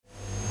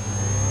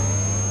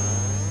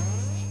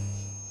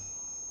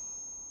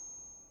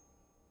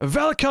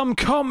Welcome,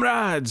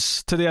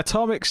 comrades, to the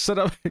Atomic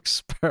Cinema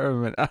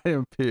Experiment. I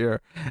am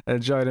Peter,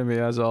 and joining me,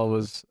 as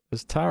always,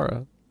 is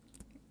Tara.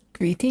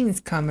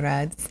 Greetings,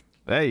 comrades.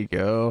 There you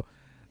go.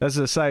 This is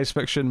a science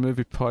fiction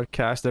movie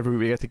podcast. Every week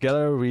we get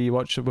together, we've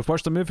watched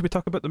the movie, we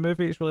talk about the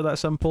movie. It's really that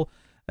simple.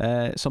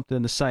 It's something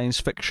in the science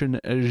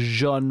fiction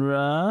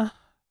genre,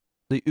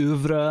 the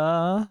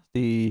oeuvre,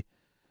 the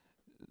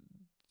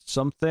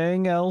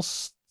something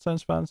else.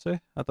 Sounds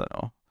fancy. I don't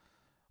know.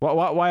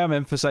 Why I'm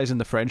emphasizing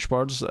the French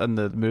words in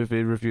the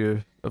movie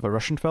review of a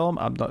Russian film,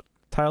 I'm not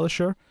entirely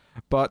sure.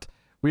 But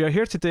we are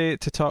here today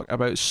to talk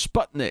about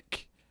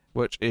Sputnik,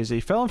 which is a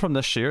film from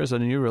this year. It's a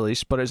new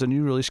release, but it's a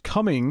new release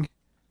coming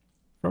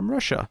from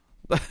Russia.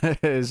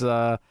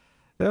 So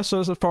it's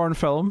a foreign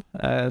film,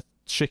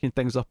 shaking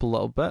things up a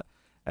little bit.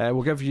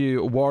 We'll give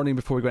you a warning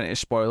before we go into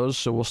spoilers,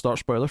 so we'll start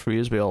spoiler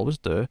free as we always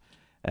do.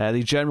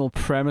 The general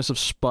premise of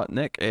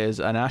Sputnik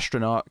is an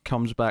astronaut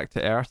comes back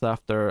to Earth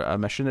after a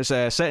mission. It's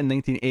set in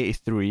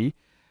 1983,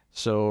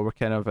 so we're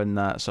kind of in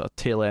that sort of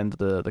tail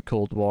end of the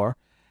Cold War.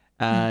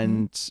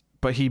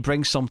 But he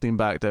brings something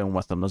back down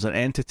with him. There's an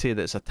entity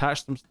that's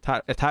attached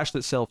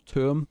itself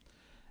to him.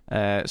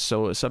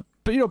 So it's a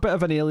bit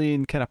of an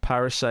alien kind of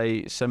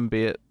parasite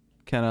symbiote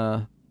kind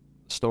of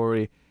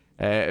story.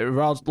 It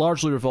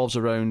largely revolves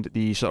around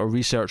the sort of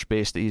research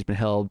base that he's been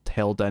held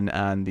in,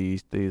 and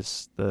the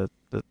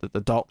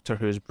doctor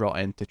who's brought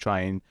in to try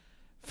and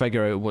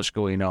figure out what's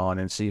going on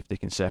and see if they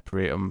can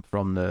separate him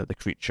from the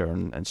creature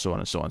and so on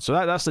and so on. So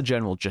that's the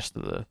general gist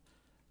of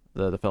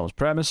the film's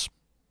premise.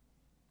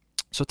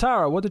 So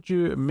Tara, what did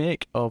you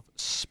make of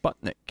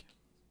Sputnik?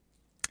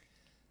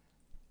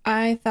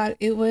 I thought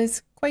it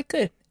was quite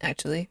good,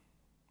 actually.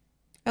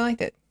 I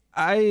liked it.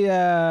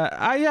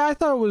 I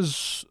thought it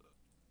was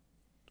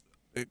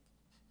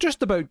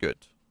just about good.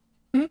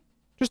 Mm-hmm.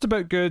 Just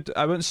about good.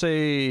 I wouldn't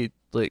say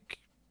like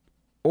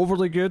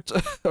overly good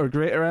or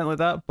great or anything like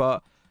that,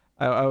 but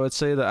I would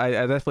say that I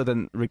definitely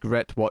didn't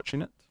regret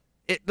watching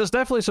it. There's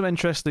definitely some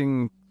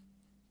interesting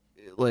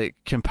like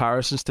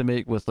comparisons to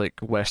make with like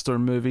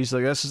Western movies.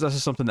 Like this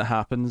is something that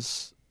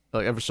happens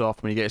like every so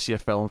often when you get to see a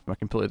film from a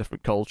completely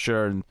different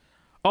culture, and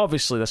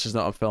obviously this is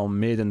not a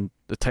film made in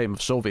the time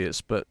of Soviets,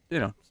 but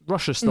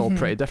Russia's still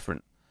pretty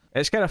different.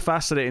 It's kind of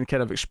fascinating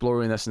kind of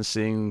exploring this and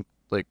seeing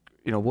like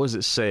what is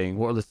it saying,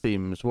 what are the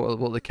themes, what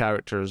are the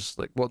characters,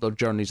 like what are their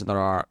journeys and their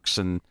arcs.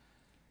 And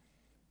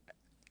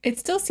it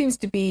still seems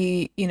to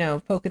be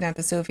poking at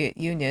the Soviet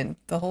Union,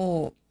 the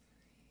whole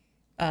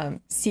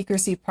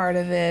secrecy part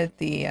of it,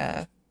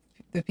 the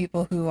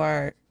people who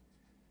are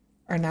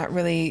not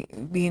really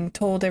being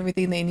told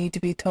everything they need to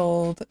be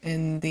told,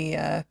 and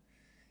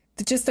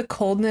just the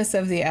coldness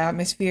of the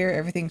atmosphere.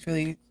 Everything's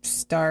really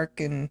stark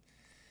and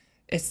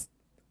it's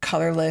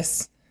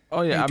colorless.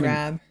 Oh yeah, and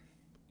drab.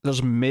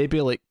 There's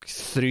maybe like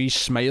 3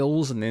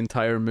 smiles in the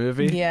entire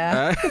movie.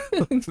 Yeah.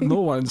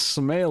 No one's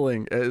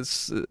smiling.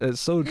 It's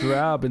so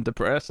drab and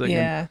depressing.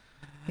 Yeah. And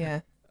yeah.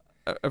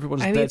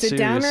 Everyone's dead serious. It's a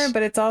downer,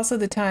 but it's also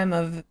the time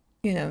of,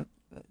 the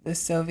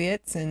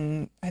Soviets,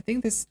 and I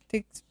think this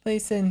takes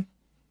place in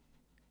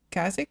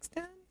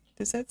Kazakhstan.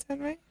 Does that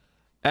sound right?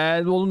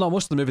 Well, no,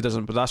 most of the movie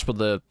doesn't, but that's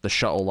where the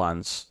shuttle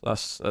lands.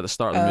 That's at the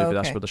start of the movie. Okay.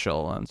 That's where the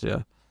shuttle lands.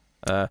 Yeah.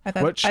 I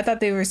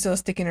thought they were still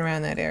sticking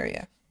around that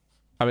area.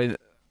 I mean,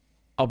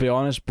 I'll be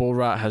honest,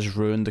 Borat has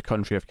ruined the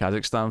country of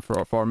Kazakhstan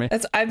for me.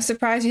 I'm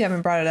surprised you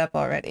haven't brought it up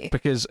already.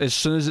 Because as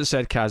soon as it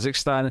said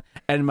Kazakhstan,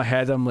 in my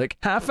head I'm like,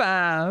 half.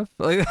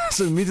 Like,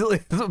 so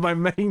immediately my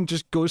mind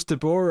just goes to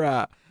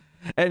Borat.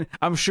 And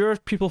I'm sure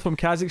people from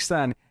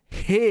Kazakhstan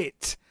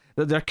hate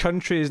that their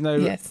country is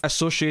now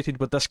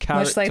associated with this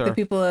character. Much like the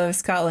people of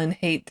Scotland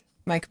hate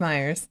Mike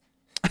Myers.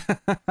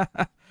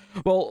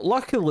 Well,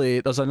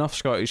 luckily, there's enough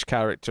Scottish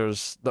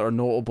characters that are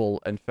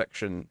notable in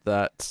fiction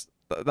that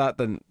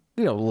didn't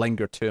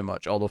linger too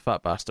much, although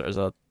Fat Bastard is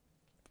a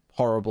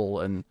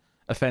horrible and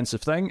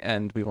offensive thing,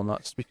 and we will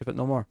not speak of it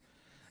no more.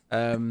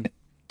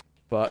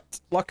 But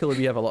luckily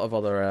we have a lot of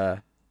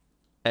other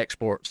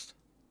exports.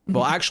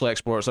 Well, actual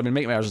exports. I mean,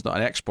 Mike Myers is not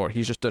an export,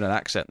 he's just doing an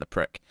accent, the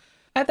prick.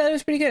 I thought it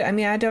was pretty good. I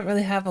mean, I don't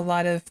really have a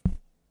lot of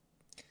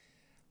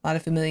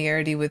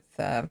familiarity with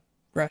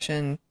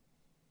Russian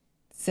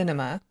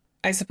cinema.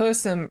 I suppose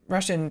some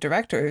Russian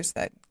directors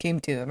that came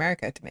to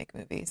America to make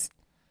movies.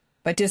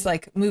 But just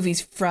like movies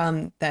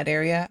from that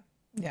area,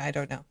 yeah, I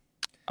don't know.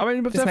 I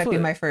mean, this might be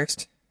my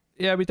first.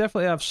 Yeah, we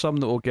definitely have some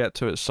that we'll get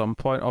to at some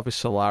point. Obviously,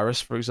 Solaris,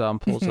 for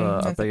example, is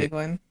a big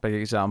one. Big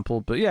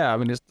example. But yeah, I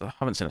mean, I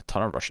haven't seen a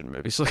ton of Russian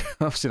movies.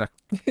 I've seen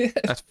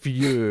a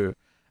few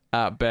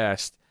at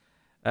best.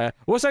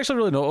 What's actually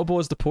really notable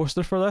is the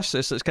poster for this.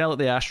 It's kind of like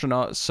the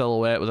astronaut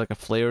silhouette with like a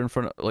flare in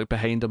front, like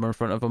behind him or in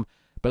front of him.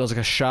 But there's like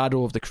a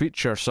shadow of the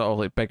creature, sort of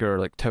like bigger,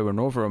 like towering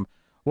over him.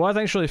 What I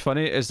think is really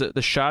funny is that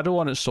the shadow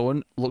on its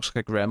own looks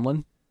like a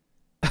gremlin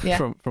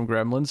from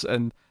Gremlins,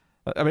 and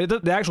I mean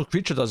the actual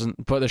creature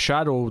doesn't, but the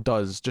shadow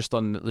does, just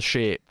on the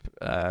shape.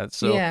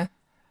 So yeah,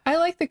 I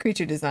like the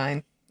creature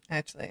design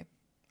actually.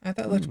 I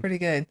thought it looked pretty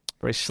good.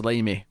 Very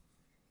slimy.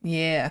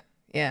 Yeah.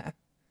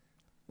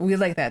 We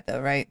like that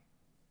though, right?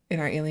 in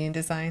our alien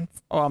designs.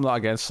 Oh, I'm not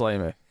against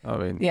slimy. I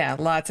mean, Yeah,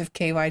 lots of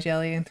KY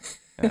jelly and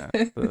yeah.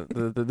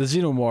 The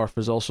xenomorph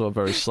is also a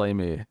very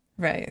slimy,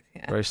 right.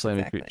 Yeah, very slimy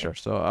exactly. creature.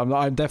 So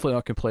I'm definitely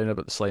not complaining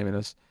about the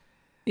sliminess.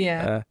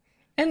 Yeah,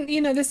 and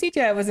the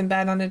CGI wasn't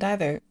bad on it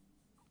either.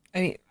 I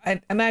mean, I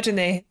imagine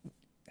they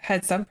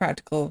had some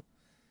practical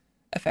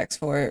effects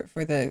for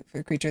the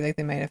creature. Like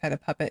they might have had a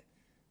puppet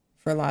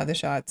for a lot of the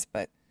shots,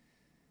 but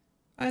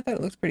I thought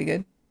it looked pretty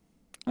good.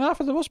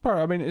 For the most part,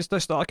 I mean, it's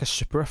not like a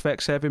super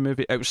effects heavy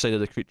movie outside of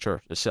the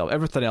creature itself.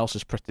 Everything else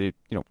is pretty,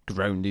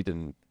 grounded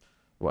and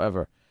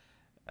whatever.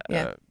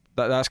 Yeah.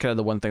 That's kind of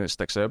the one thing that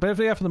sticks out. But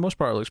yeah, for the most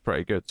part, it looks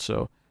pretty good.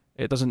 So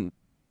it doesn't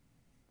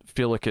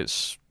feel like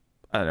it's,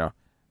 I don't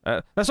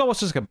know. That's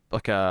almost just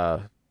like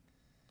a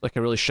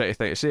really shitty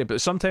thing to say. But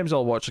sometimes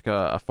I'll watch like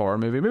a foreign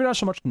movie. Maybe not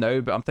so much now,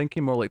 but I'm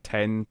thinking more like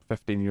 10,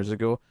 15 years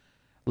ago.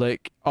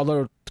 Like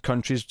other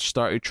countries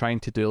started trying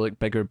to do like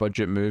bigger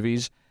budget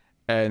movies,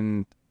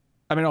 and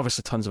I mean,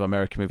 obviously, tons of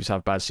American movies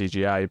have bad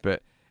CGI,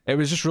 but it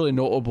was just really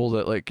notable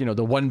that, like,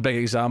 the one big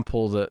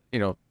example that,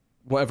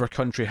 whatever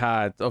country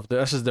had of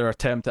this is their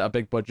attempt at a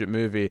big budget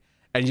movie,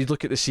 and you'd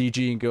look at the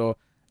CG and go,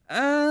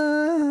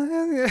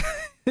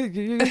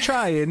 you're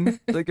trying,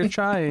 like, you're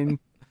trying.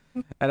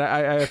 And I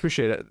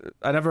appreciate it.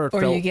 I never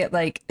Or felt... you get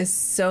like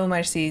so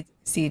much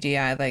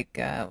CGI, like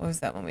what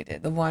was that one we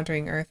did? The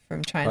Wandering Earth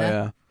from China. Oh,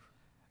 yeah.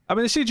 I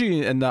mean, the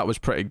CG in that was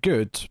pretty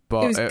good,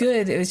 but... It was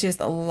good, it was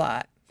just a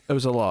lot. It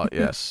was a lot,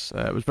 yes.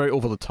 It was very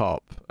over the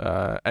top,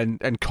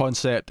 and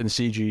concept and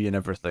CG and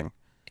everything.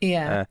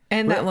 Yeah,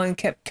 and that one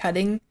kept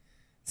cutting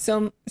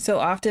so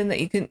often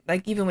that you couldn't,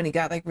 like, even when you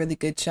got like really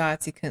good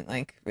shots, you couldn't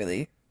like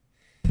really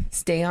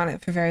stay on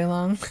it for very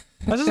long.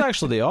 This is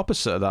actually the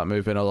opposite of that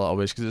movie in a lot of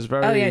ways, because it's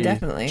very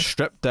definitely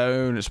stripped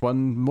down. It's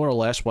more or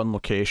less one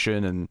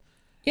location, and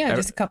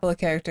just a couple of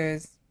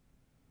characters.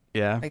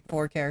 Yeah, like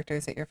 4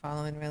 characters that you're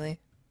following, really.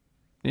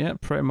 Yeah,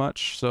 pretty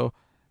much. So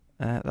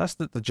that's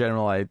the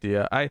general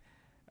idea.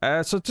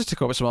 So just to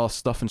cover some other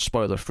stuff and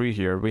spoiler free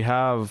here, we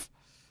have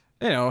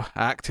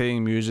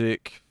acting,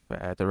 music,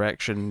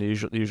 direction, the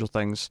usual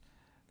things.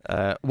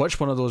 Which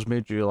one of those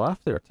made you laugh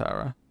there,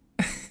 Tara?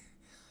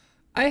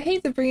 I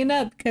hate to bring it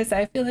up because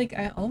I feel like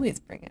I always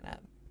bring it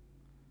up,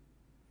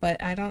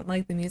 but I don't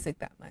like the music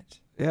that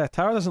much. Yeah,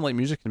 Tara doesn't like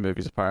music in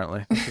movies,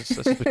 apparently. This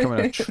is becoming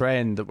a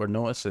trend that we're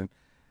noticing.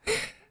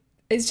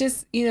 It's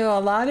just, a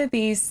lot of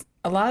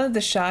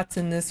the shots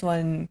in this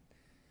one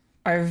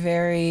are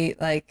very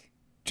like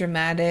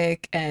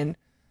dramatic and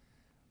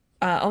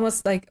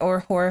almost like, or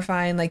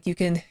horrifying. Like you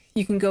can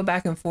go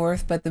back and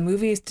forth, but the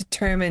movie is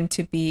determined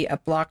to be a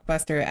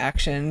blockbuster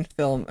action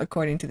film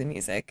according to the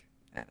music.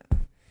 I don't know.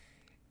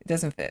 It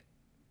doesn't fit.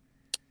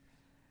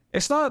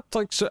 It's not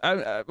like, so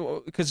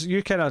because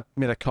you kind of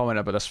made a comment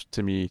about this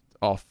to me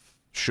off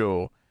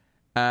show,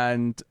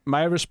 and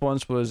my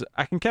response was,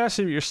 I can kind of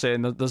see what you're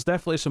saying. There's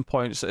definitely some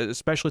points,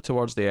 especially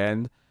towards the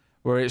end,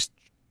 where it's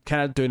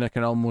kind of doing like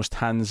an almost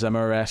Hans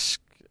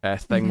Zimmer-esque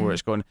thing, where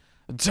it's going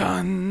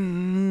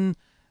dun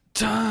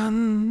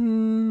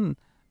dun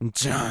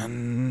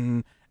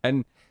dun,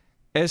 and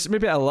it's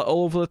maybe a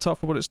little over the top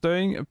for what it's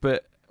doing.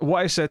 But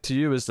what I said to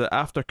you is that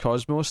after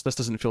Cosmos, this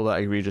doesn't feel that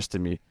egregious to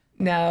me.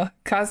 No,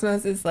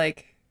 Cosmos is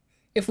like,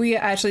 if we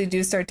actually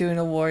do start doing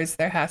awards,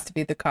 there has to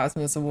be the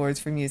Cosmos Awards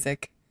for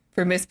music,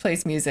 for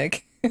misplaced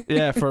music.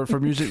 Yeah, for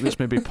music that's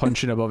maybe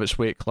punching above its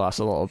weight class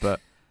a little bit.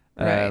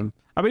 Right.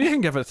 I mean, you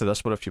can give it to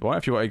this one if you want.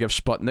 If you want to give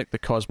Sputnik the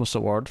Cosmos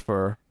Award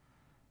for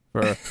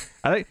I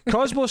think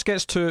Cosmos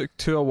gets two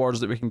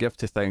awards that we can give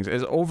to things.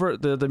 Is over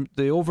the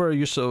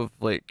overuse of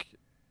like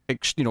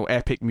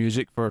epic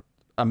music for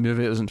a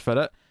movie that doesn't fit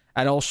it,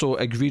 and also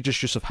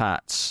egregious use of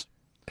hats.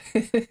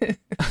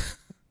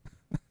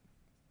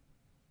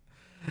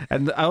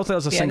 And I don't think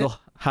there's a single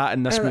hat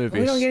in this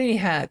movie. We don't get any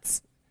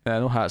hats. Yeah,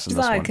 no hats in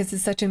this one. Because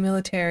it's such a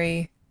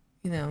military,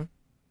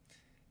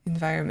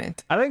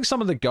 environment. I think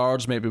some of the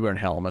guards may be wearing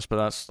helmets, but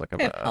that's like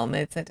They have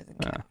helmets. That doesn't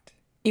count.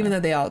 Even though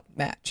they all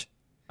match.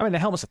 I mean, the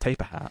helmet's a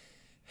type of hat.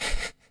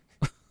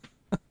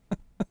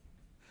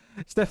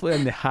 It's definitely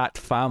in the hat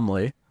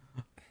family.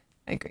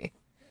 I agree.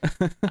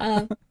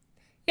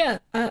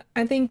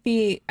 I think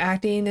the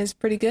acting is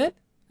pretty good.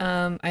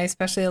 I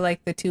especially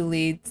like the 2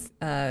 leads.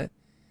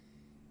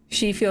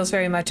 She feels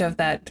very much of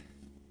that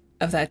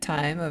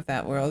time, of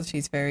that world.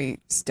 She's very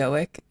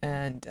stoic,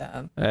 and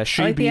I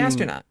like the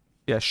astronaut.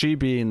 Yeah, she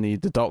being the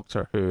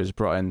doctor who is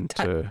brought in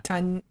to...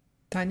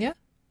 Tanya?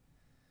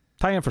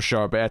 Tanya for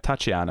sure, but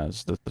Tatiana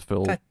is the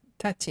full...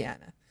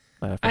 Tatiana.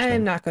 I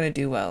am not going to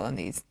do well on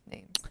these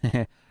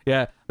names.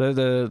 Yeah,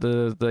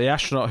 the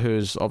astronaut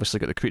who's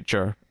obviously got the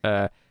creature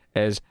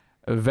is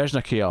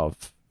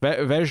Vezhnikov.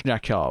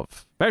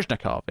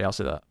 Vezhnikov, yeah, I'll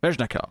say that.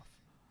 Vezhnikov.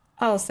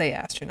 I'll say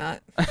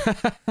astronaut.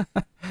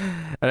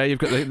 And then you've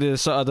got the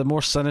sort of the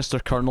more sinister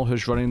colonel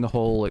who's running the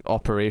whole like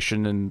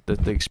operation and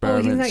the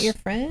experiments. Oh, he's not your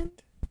friend?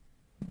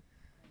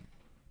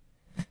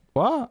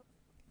 What?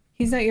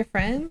 He's not your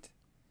friend?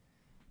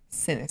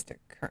 Sinister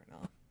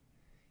colonel.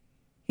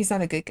 He's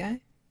not a good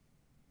guy?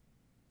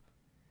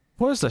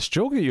 What is this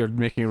joke that you're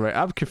making right?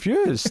 I'm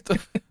confused.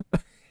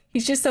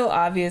 He's just so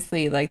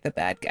obviously like the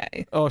bad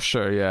guy. Oh,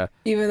 sure, yeah.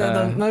 Even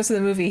though most of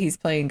the movie he's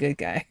playing good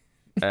guy.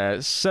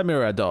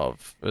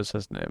 Semiradov is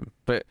his name.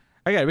 But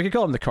again, we could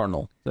call him the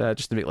Colonel,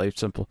 just to make life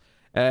simple.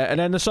 And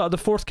then the sort of the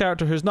fourth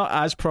character who's not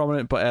as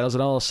prominent, but there's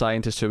another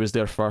scientist who was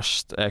there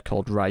first,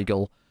 called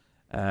Rigel.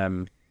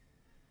 And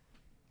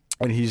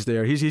he's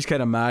there. He's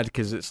kind of mad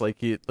because it's like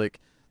they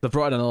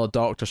brought in another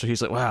doctor, so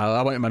he's like, "Wow,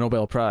 I wanted my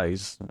Nobel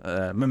Prize.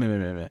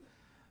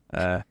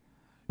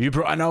 You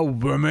brought in a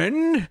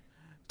woman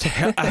to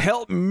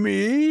help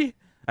me,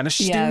 an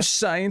esteemed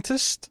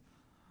scientist."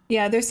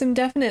 Yeah, there's some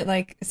definite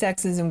like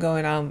sexism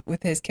going on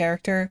with his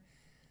character.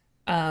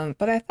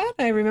 But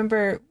I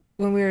remember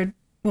when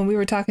we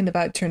were talking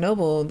about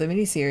Chernobyl, the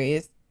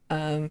miniseries,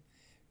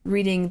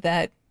 reading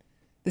that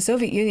the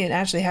Soviet Union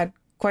actually had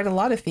quite a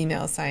lot of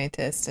female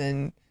scientists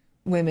and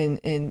women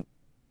in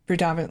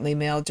predominantly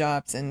male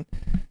jobs in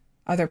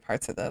other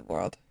parts of the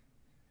world.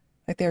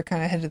 Like they were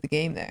kind of ahead of the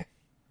game there.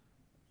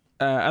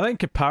 I think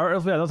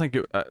comparatively, I don't think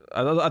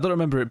I don't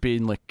remember it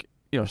being like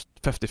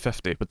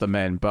 50-50 with the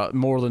men, but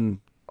more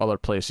than other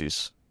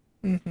places.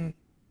 Mm-hmm.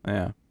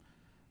 Yeah.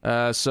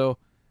 So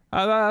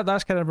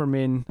that's kind of our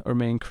main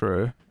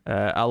crew.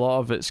 A lot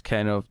of it's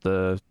kind of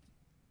the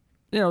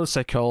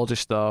psychology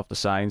stuff, the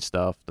science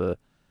stuff, the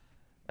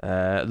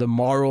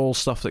moral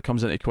stuff that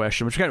comes into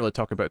question, which we can't really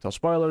talk about till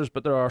spoilers,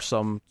 but there are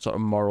some sort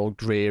of moral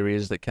grey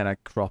areas that kind of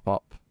crop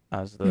up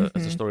as the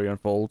story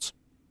unfolds.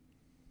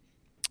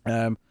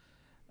 But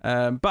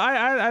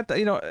I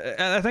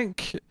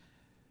think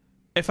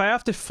if I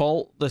have to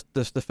fault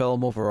the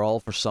film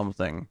overall for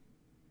something,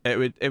 it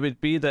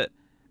would be that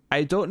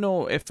I don't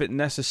know if it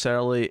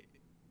necessarily,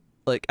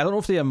 like, I don't know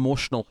if the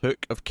emotional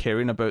hook of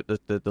caring about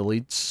the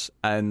leads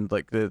and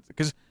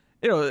because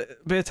by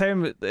the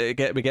time we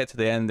get to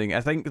the ending, I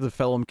think the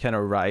film kind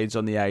of rides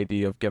on the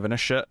idea of giving a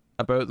shit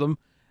about them,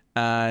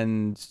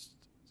 and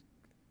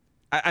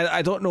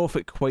I don't know if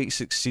it quite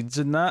succeeds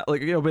in that.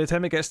 Like, by the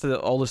time it gets to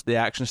the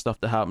action stuff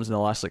that happens in the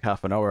last like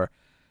half an hour,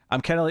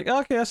 I'm kind of like,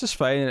 okay, this is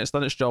fine, and it's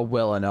done its job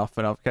well enough,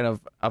 and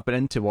I've been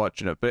into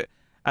watching it. But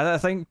I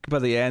think by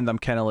the end, I'm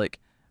kind of like,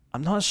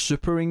 I'm not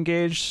super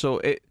engaged.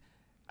 So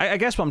I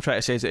guess what I'm trying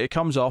to say is that it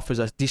comes off as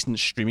a decent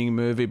streaming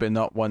movie, but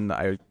not one that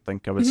I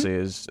think I would say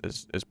is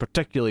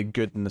particularly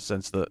good in the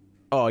sense that,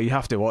 oh, you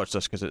have to watch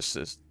this because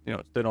it's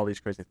doing all these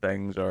crazy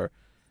things, or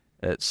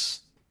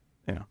it's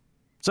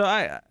So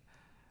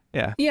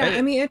yeah.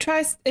 I mean, it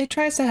tries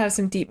to have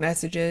some deep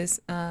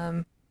messages.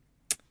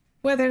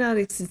 Whether or not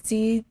it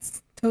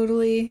succeeds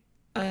totally,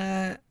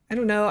 I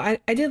don't know.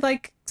 I did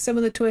like some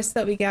of the twists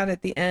that we got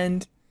at the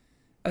end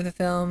of the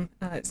film.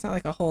 It's not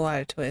like a whole lot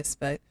of twists,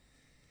 but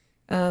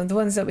the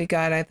ones that we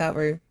got, I thought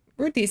were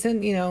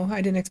decent.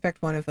 I didn't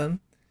expect one of them.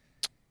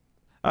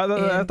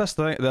 That's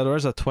the thing. There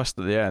is a twist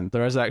at the end.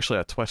 There is actually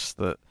a twist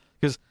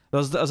because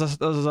there's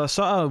a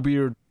sort of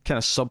weird kind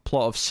of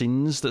subplot of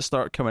scenes that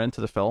start coming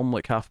into the film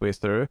like halfway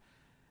through,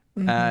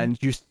 and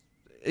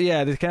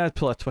they kind of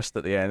pull a twist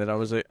at the end, and I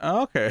was like,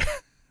 oh, okay,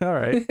 all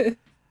right,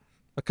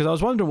 because I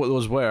was wondering what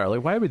those were.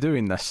 Like, why are we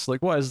doing this?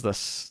 Like, what is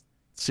this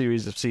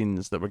series of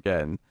scenes that we're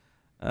getting?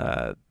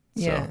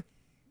 Yeah.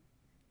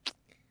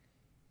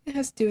 It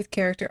has to do with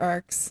character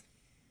arcs.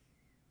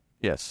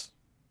 Yes.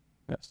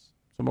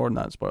 So more than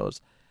that,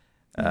 spoilers.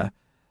 But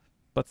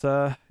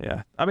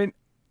yeah. I mean,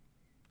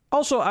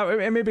 also,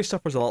 it maybe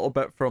suffers a little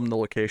bit from the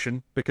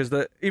location, because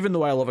even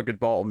though I love a good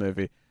bottle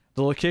movie,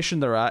 the location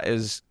they're at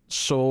is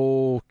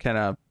so kind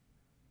of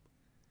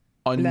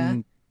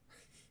I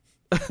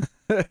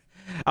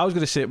was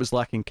going to say it was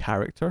lacking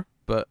character,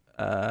 but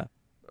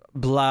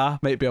blah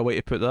might be a way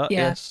to put that.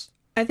 Yeah. Yes.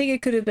 I think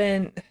it could have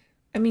been.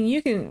 I mean,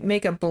 you can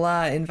make a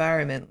blah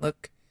environment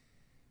look,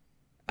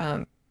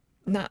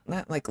 not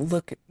like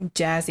look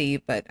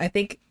jazzy, but I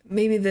think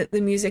maybe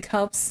the music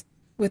helps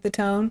with the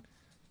tone,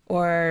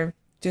 or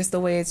just the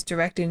way it's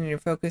directed and you're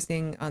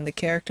focusing on the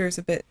characters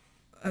a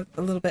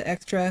little bit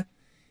extra.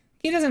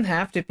 It doesn't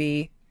have to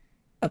be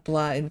a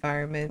blah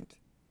environment.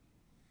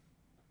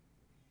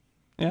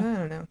 Yeah. I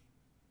don't know.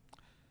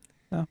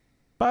 Yeah,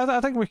 but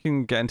I think we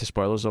can get into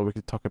spoilers, or we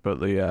could talk about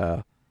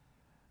the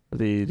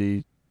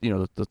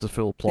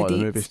full plot of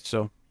the movie.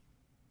 So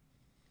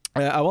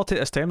I will take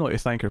this time to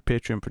thank our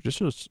Patreon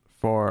producers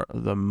for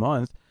the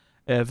month.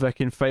 If I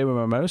can find where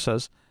my mouse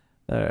is,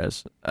 there it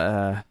is.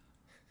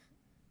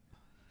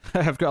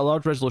 I've got a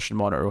large resolution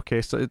monitor.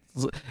 Okay, so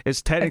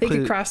it's technically. I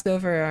think it crossed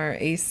over our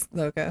Ace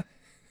logo.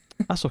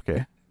 That's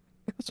okay.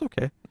 That's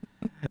okay.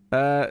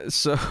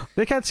 So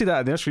they can't see that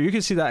in their screen. You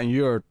can see that in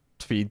your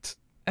feed.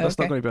 That's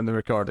not going to be on the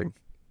recording.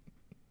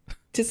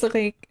 Just look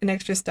like an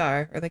extra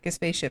star, or like a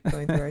spaceship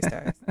going through our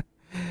stars.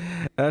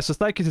 So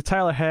thank you to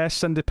Tyler Hess,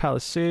 Cindy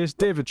Palisades,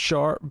 David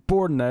Sharp,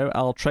 Born Now,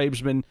 Al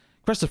Tribesman,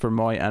 Christopher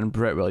Moy, and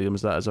Brett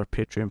Williams. That is our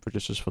Patreon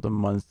producers for the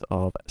month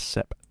of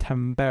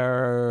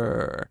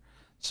September.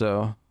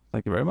 So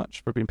thank you very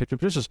much for being Patreon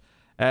producers.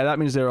 That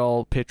means they're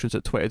all patrons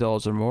at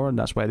 $20 or more, and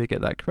that's why they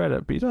get that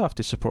credit. But you don't have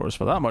to support us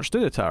for that much, do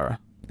you, Tara?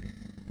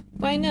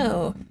 Why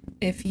no?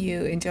 If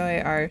you enjoy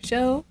our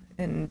show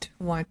and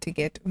want to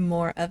get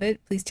more of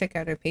it, please check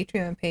out our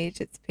Patreon page.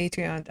 It's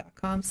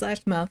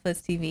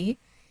patreon.com/mouthlesstv.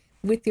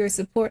 With your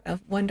support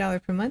of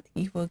 $1 per month,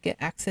 you will get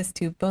access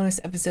to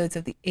bonus episodes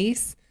of The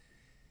Ace,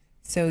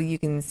 so you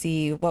can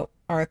see what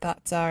our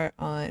thoughts are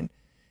on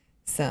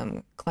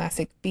some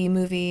classic B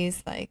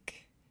movies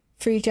like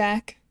Free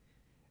Jack,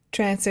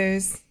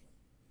 Trancers,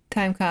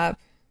 Time Cop.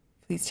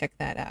 Please check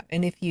that out.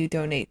 And if you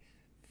donate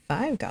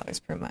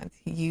 $5 per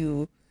month,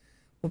 you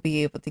will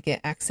be able to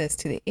get access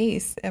to the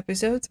Ace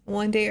episodes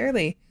one day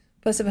early,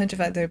 plus a bunch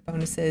of other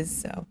bonuses.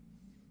 So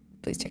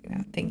please check it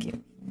out. Thank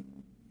you.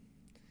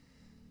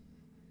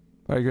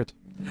 Very good.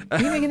 Were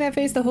you making that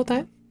face the whole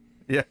time?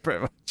 Yeah, pretty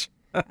much.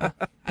 Oh,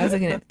 I was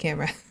looking at the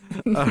camera.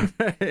 All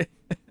right.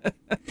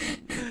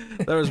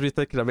 That was me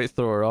thinking I might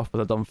throw her off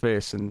with a dumb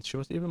face, and she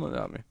wasn't even looking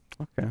at me.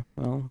 Okay,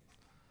 well.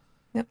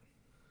 Yep.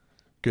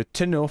 Good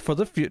to know for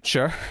the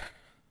future.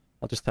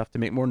 I'll just have to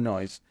make more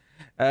noise.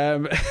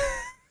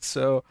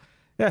 So,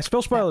 yes,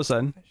 full spoilers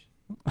then.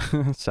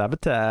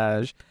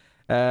 Sabotage.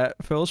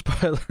 Full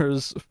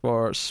spoilers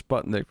for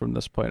Sputnik from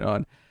this point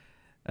on.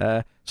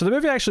 So the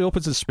movie actually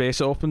opens in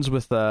space. It opens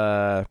with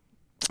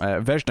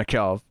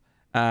Vezhnikov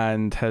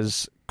and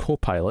his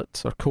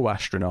co-pilot or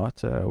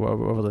co-astronaut,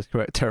 whatever the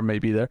correct term may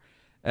be there,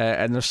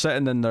 and they're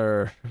sitting in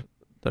their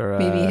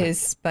maybe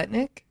his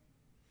Sputnik,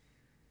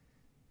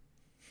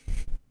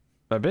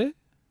 maybe,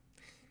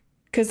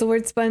 because the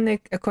word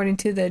Sputnik, according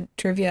to the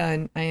trivia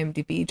on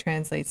IMDb,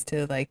 translates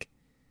to like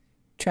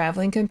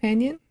traveling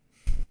companion.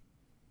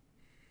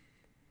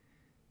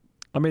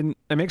 I mean,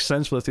 it makes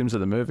sense for the themes of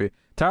the movie.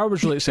 Tara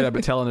was really excited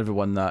about telling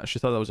everyone that. She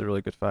thought that was a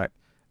really good fact.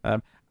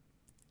 Well,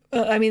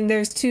 I mean,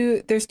 there's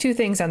two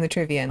things on the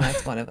trivia, and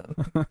that's one of them.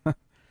 I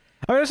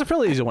mean, it's a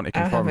fairly easy one to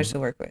confirm. I don't have much to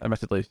work with,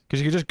 admittedly, because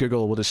you can just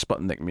Google what does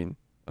Sputnik mean,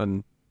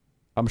 and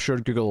I'm sure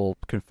Google will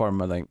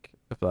confirm. I think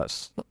if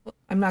that's.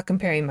 I'm not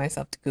comparing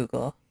myself to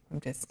Google.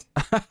 I'm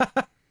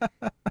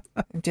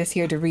just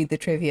here to read the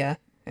trivia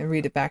and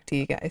read it back to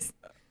you guys.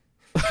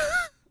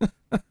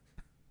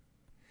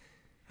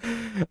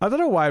 I don't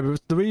know why,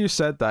 but the way you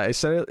said that, it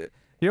said,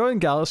 you know, in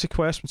Galaxy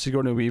Quest when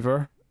Sigourney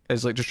Weaver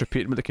is like just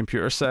repeating what the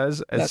computer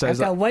says. It Look,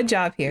 says I've got one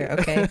job here,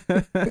 okay?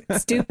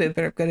 It's stupid,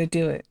 but I'm gonna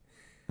do it.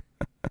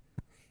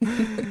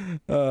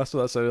 So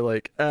that's how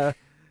like.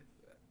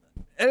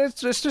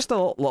 It's just a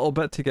little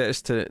bit to get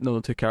us to know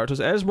the two characters.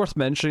 It is worth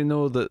mentioning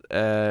though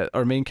that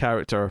our main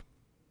character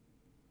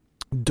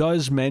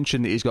does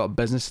mention that he's got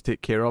business to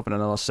take care of in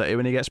another city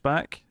when he gets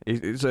back,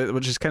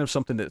 which is kind of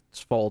something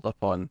that's followed up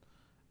on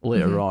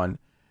later on.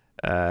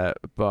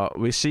 But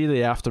we see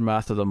the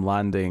aftermath of them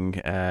landing,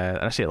 and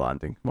I say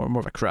landing, more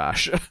of a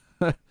crash in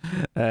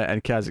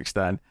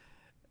Kazakhstan,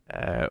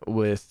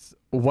 with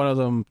one of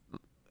them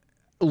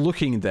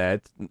looking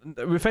dead.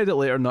 We find out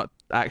later not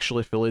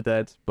actually fully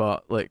dead,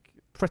 but like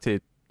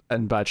pretty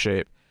in bad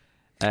shape.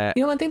 You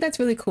know, one thing that's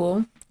really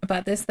cool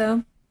about this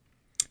though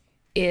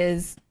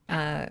is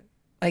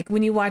like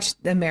when you watch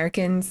the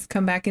Americans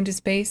come back into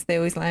space, they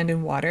always land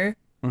in water,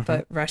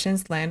 but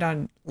Russians land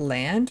on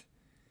land.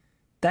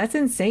 That's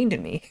insane to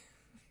me.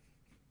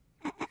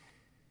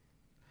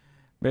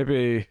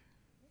 Maybe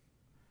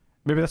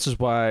this is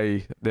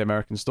why the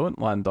Americans don't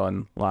land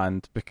on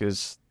land,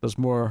 because there's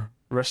more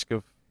risk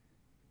of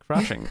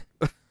crashing.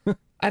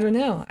 I don't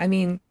know. I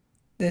mean,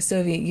 the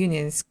Soviet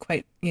Union is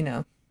quite,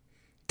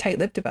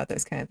 tight-lipped about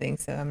those kind of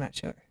things, so I'm not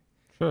sure.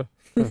 Sure.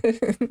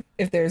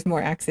 If there's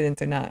more accidents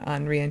or not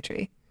on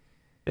re-entry.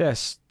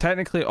 Yes,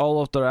 technically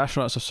all of their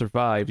astronauts have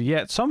survived,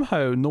 yet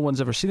somehow no one's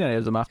ever seen any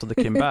of them after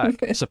they came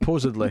back,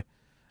 supposedly.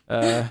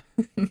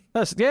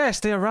 Yes,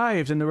 they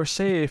arrived and they were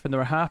safe and they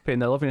were happy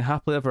and they're living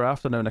happily ever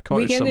after now in a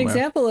cottage We get somewhere. an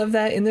example of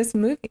that in this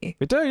movie.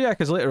 We do, yeah,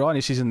 because later on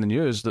he sees in the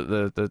news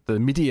that the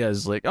media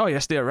is like, oh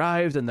yes, they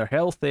arrived and they're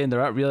healthy and they're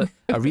at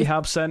a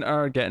rehab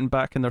center getting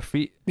back on their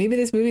feet. Maybe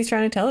this movie's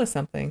trying to tell us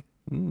something.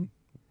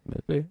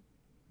 Maybe.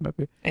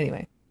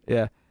 Anyway.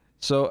 Yeah.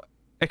 So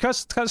it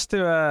cuts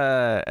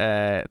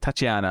to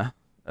Tatiana,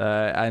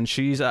 and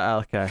she's at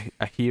like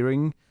a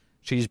hearing.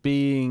 She's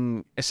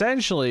being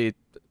essentially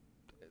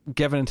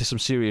given into some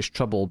serious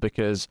trouble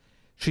because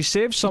she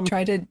saved some. She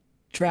tried to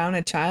drown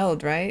a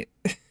child, right?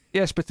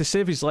 Yes, but to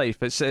save his life,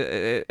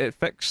 it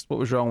fixed what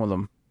was wrong with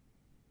him.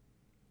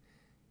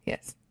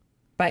 Yes,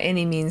 by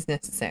any means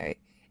necessary.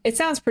 It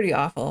sounds pretty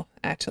awful,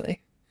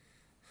 actually.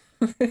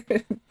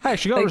 Hey,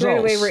 she got like results. right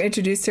away, we're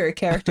introduced to her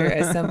character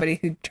as somebody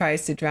who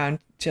tries to drown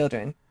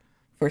children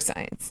for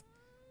science.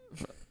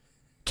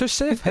 To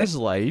save his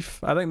life,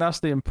 I think that's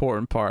the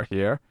important part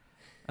here.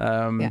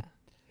 Yeah,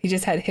 he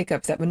just had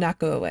hiccups that would not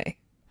go away.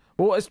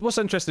 Well, what's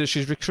interesting is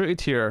she's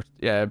recruited here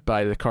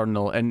by the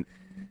colonel, and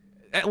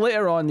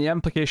later on, the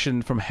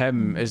implication from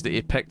him is that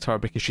he picked her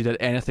because she did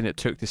anything it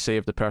took to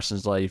save the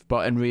person's life.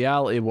 But in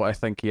reality, what I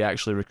think he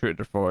actually recruited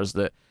her for is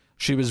that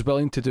she was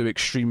willing to do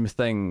extreme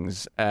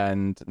things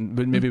and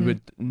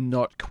would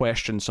not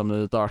question some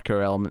of the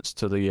darker elements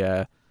to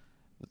the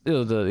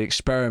the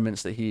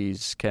experiments that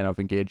he's kind of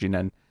engaging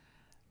in.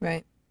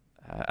 Right.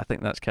 I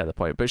think that's kind of the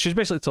point. But she's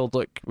basically told,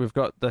 look, we've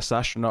got this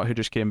astronaut who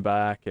just came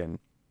back, and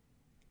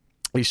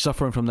he's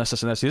suffering from this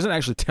and this. He doesn't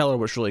actually tell her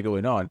what's really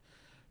going on.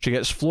 She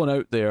gets flown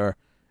out there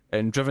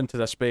and driven to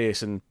this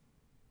base and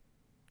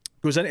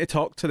goes in to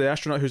talk to the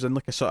astronaut who's in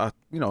like a sort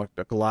of,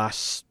 a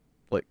glass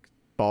like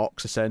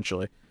box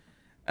essentially.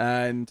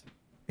 And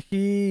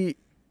he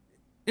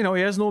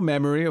has no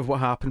memory of what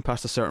happened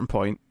past a certain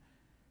point.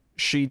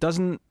 She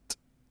doesn't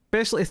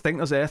basically think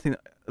there's anything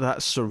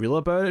that's surreal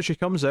about it. She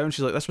comes out and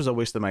she's like, this was a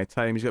waste of my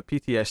time. He's got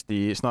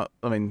PTSD. It's not,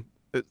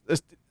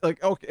 it's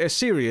like, okay, it's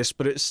serious,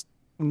 but it's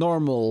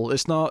normal.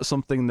 It's not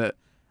something that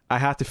I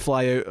had to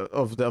fly out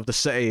of the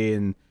city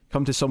and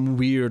come to some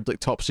weird like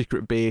top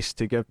secret base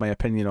to give my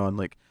opinion on.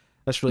 Like,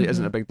 this really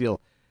isn't a big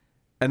deal.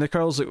 And the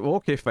colonel's like, well,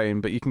 okay,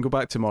 fine, but you can go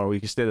back tomorrow. You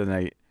can stay the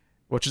night,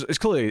 which is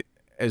clearly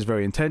is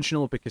very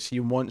intentional because he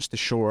wants to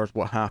show her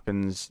what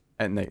happens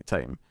at night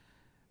time.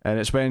 And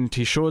it's when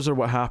he shows her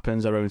what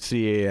happens around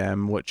 3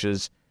 a.m., which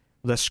is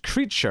this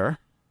creature,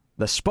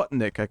 the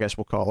Sputnik, I guess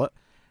we'll call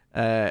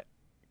it,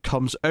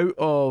 comes out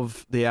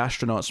of the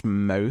astronaut's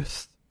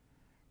mouth,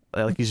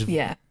 like he's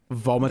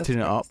vomiting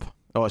it up.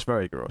 Oh, it's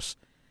very gross.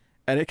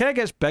 And it kind of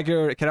gets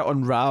bigger, it kind of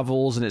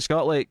unravels, and it's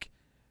got like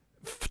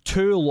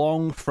 2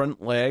 long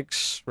front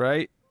legs,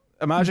 right?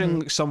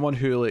 Imagine someone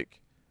who like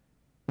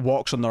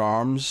walks on their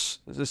arms.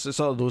 It's sort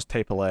of those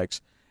type of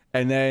legs.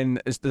 And then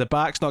the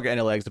back's not got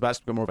any legs. The back's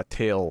got more of a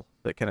tail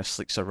that kind of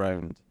slicks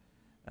around.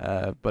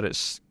 But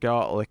it's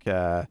got like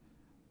a,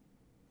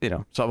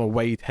 sort of a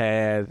wide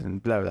head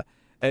and blah, blah.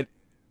 But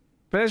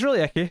it's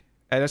really icky.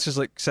 And this is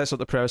like sets up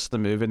the premise of the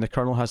movie. And the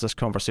colonel has this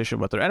conversation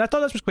with her. And I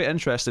thought this was quite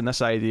interesting,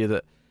 this idea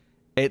that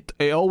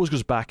it always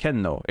goes back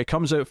in, though. It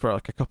comes out for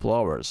like a couple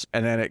hours.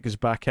 And then it goes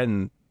back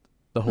in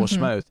the host's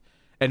mouth.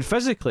 And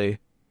physically,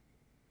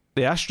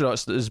 the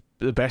astronaut is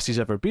the best he's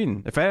ever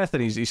been. If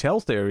anything, he's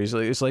healthier.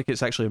 It's like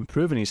it's actually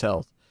improving his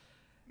health.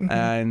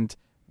 And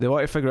they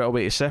want to figure out a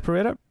way to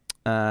separate it.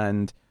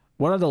 And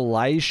one of the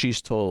lies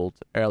she's told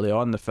early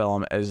on in the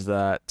film is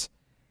that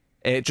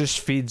it just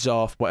feeds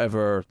off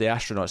whatever the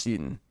astronaut's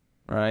eating,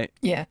 right?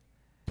 Yeah,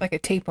 like a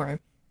tapeworm.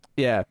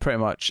 Yeah, pretty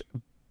much.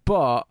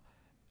 But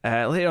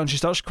later on, she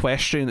starts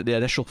questioning the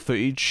initial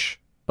footage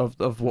of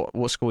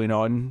what's going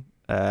on.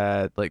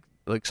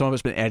 Like some of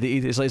it's been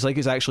edited. It's like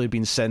it's actually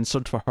been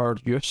censored for her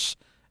use.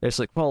 It's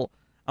like, well,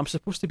 I'm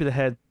supposed to be the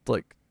head,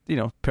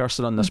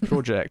 person on this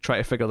project,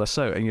 trying to figure this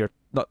out, and you're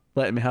not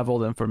letting me have all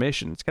the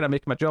information. It's kind of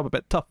making my job a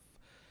bit tough.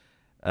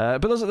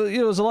 But there's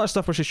a lot of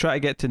stuff where she's trying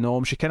to get to know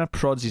him. She kind of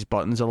prods his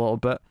buttons a little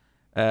bit.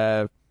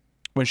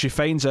 When she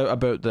finds out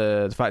about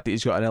the fact that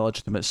he's got an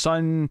illegitimate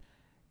son,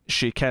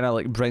 she kind of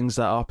like brings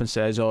that up and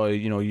says, "Oh,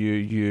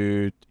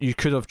 you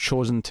could have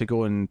chosen to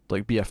go and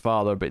like be a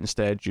father, but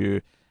instead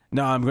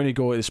no, I'm going to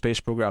go to the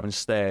space program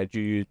instead.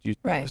 You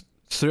right.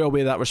 threw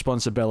away that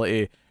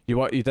responsibility.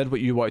 You did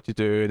what you wanted to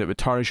do, and it would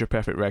tarnish your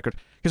perfect record."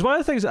 Because one of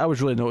the things that I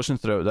was really noticing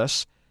throughout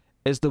this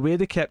is the way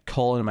they kept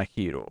calling him a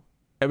hero.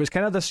 It was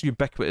kind of this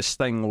ubiquitous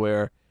thing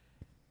where,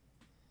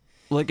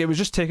 like, it was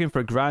just taken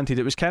for granted.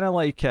 It was kind of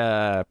like,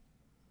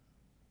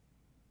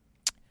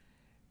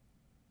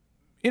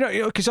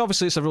 because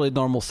obviously it's a really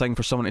normal thing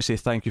for someone to say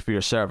thank you for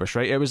your service,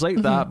 right? It was like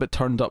that, but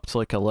turned up to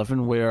like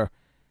 11, where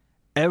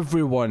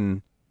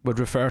everyone would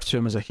refer to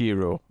him as a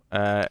hero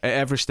at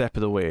every step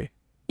of the way.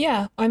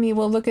 Yeah, I mean,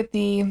 well, look at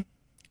the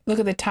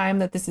time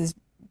that this is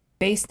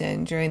based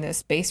in during the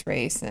space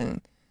race,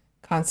 and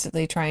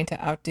constantly trying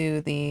to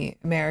outdo the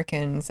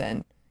Americans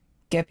and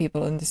get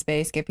people into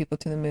space, get people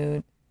to the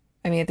moon.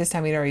 I mean, at this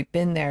time we'd already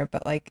been there,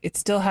 but like it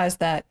still has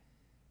that,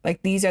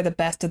 like, these are the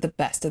best of the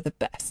best of the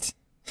best,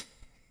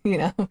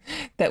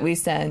 that we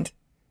send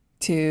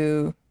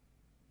to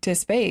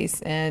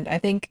space. And I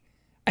think,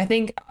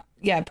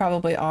 yeah,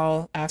 probably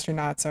all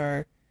astronauts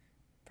are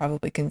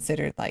probably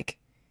considered like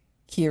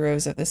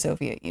heroes of the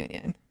Soviet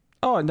Union.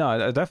 Oh, no,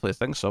 I definitely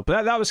think so.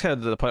 But that was kind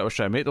of the point I was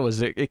trying to make, though,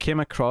 is it came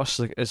across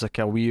as like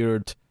a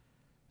weird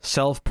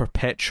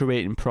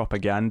self-perpetuating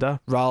propaganda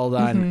rather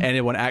than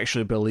anyone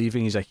actually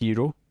believing he's a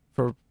hero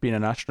for being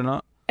an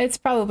astronaut. It's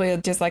probably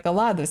just like a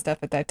lot of the stuff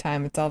at that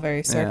time. It's all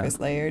very surface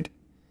layered.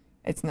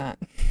 It's not.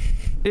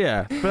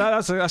 Yeah, but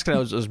that's kind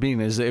of what I was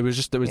meaning, is that it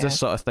was this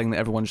sort of thing that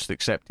everyone just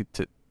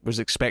was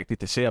expected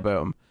to say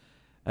about him.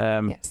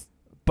 Yes.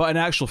 But in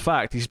actual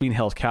fact, he's been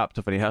held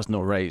captive and he has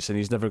no rights, and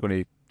he's never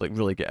going to like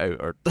really get out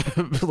or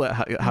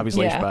have his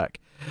life back.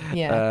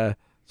 Yeah.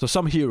 So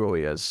some hero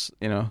he is,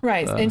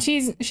 Right, and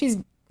she's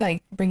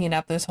like bringing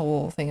up this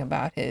whole thing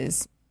about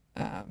his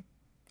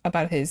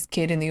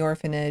kid in the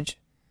orphanage,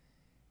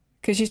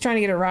 because she's trying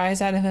to get a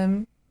rise out of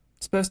him.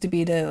 It's supposed to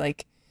be to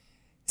like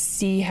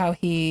see how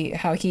he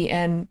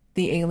and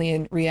the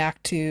alien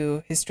react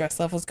to his stress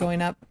levels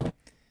going up.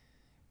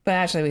 But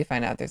actually, we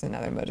find out there's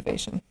another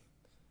motivation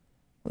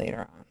later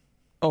on.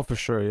 Oh, for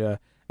sure, yeah.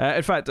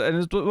 In fact,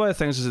 and one of the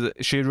things is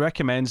that she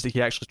recommends that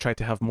he actually try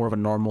to have more of a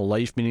normal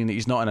life, meaning that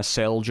he's not in a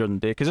cell during the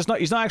day, because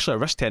he's not actually a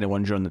risk to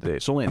anyone during the day.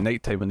 It's only at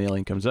night time when the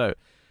alien comes out.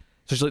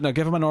 So she's like, no,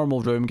 give him a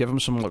normal room, give him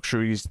some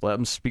luxuries, let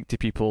him speak to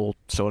people,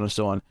 so on and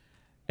so on.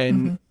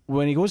 And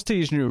when he goes to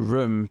his new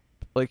room,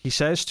 like he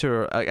says to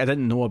her, I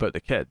didn't know about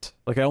the kid.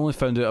 Like I only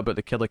found out about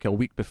the kid like a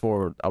week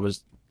before I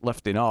was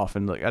lifting off,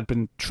 and like I'd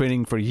been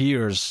training for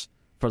years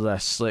for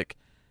this. Like,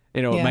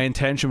 you know, Yeah. my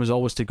intention was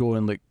always to go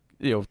and like,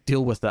 you know,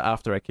 deal with it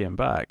after I came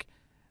back.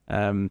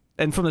 And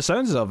from the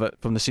sounds of it,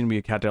 from the scene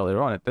we had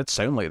earlier on, it did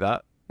sound like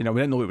that. You know, we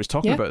didn't know what he was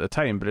talking Yeah. about at the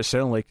time, but it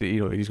sounded like,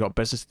 you know, he's got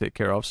business to take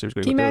care of, so he's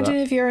going to Can you go do imagine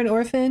that. if you're an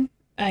orphan,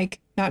 like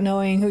not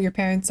knowing who your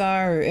parents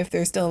are or if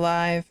they're still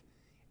alive,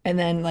 and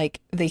then like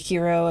the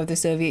hero of the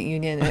Soviet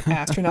Union, an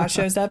astronaut,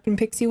 shows up and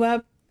picks you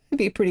up? It'd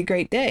be a pretty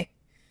great day.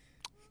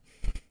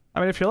 I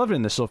mean, if you're living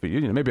in the Soviet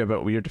Union, it may be a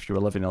bit weird if you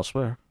were living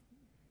elsewhere.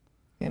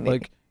 Yeah, maybe.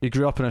 Like, you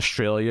grew up in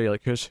Australia, you're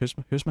like,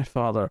 who's my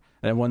father?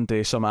 And then one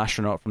day some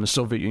astronaut from the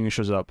Soviet Union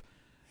shows up.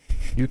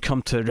 You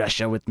come to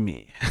Russia with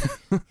me.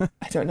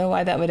 I don't know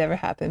why that would ever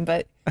happen,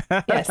 but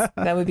yes,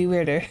 that would be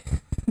weirder.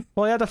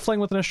 Well, I had a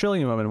fling with an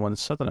Australian woman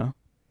once. I don't know.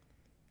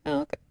 Oh,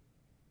 okay.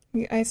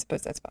 Yeah, I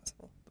suppose that's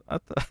possible.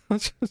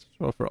 That's just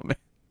roll from me.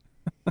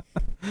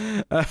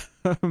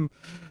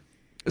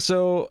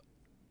 So,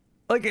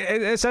 like,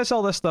 it sets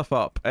all this stuff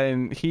up,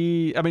 and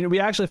we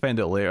actually find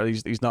out later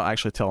he's not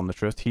actually telling the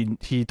truth.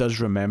 He does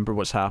remember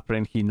what's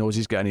happening. He knows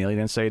he's got an alien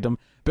inside him.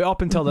 But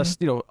up until this,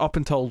 you know, up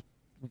until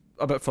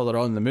a bit further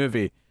on in the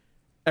movie,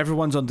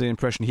 everyone's under the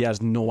impression he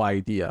has no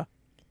idea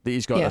that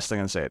he's got this thing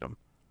inside him.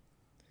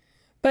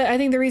 But I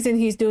think the reason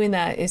he's doing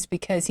that is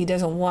because he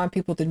doesn't want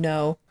people to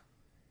know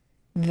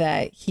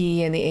that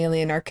he and the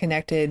alien are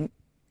connected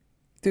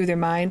through their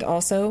mind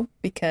also,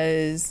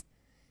 because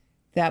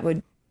that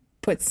would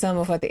put some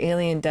of what the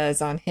alien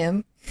does on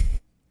him.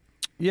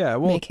 Yeah,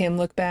 well, make him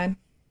look bad.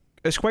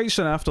 It's quite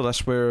soon after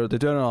this where they're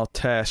doing a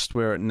test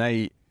where at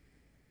night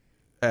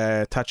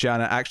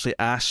Tatiana actually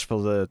asks for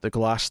the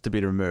glass to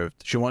be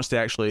removed. She wants to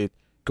actually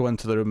go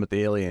into the room with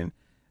the alien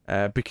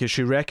because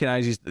she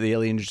recognizes that the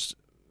alien's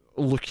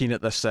looking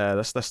at this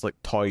like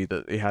toy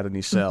that he had in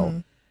his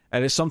cell,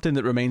 and it's something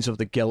that reminds of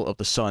the guilt of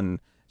the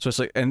son. So it's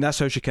like, and that's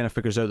how she kind of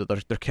figures out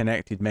that they're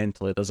connected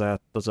mentally.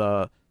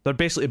 They're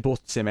basically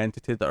both the same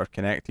entity that are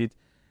connected,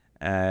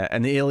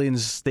 and the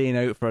alien's staying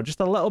out for just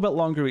a little bit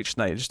longer each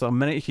night, just a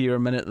minute here, a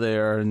minute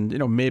there, and you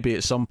know, maybe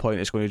at some point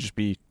it's going to just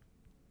be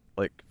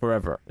like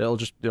forever. It'll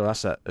just, you know,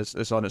 that's it.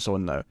 It's on its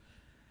own now.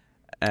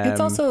 It's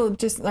also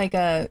just like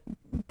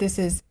this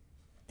is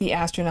the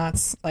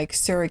astronaut's like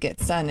surrogate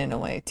son in a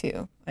way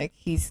too. Like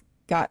he's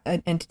got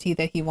an entity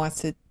that he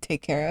wants to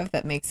take care of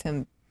that makes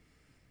him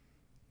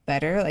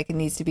better. Like it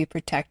needs to be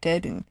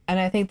protected, and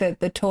I think that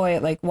the toy,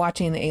 like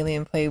watching the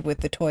alien play with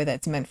the toy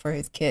that's meant for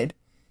his kid,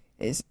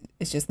 is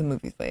just the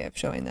movie's way of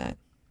showing that.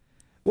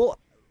 Well,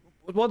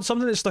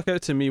 something that stuck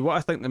out to me, what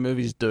I think the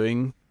movie's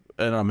doing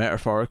in a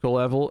metaphorical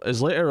level,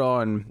 is later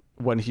on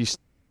when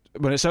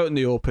it's out in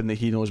the open that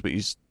he knows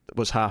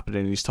what's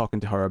happening, and he's talking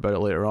to her about it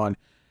later on.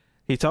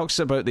 He talks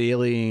about the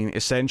alien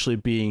essentially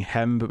being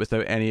him, but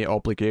without any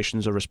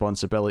obligations or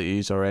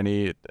responsibilities or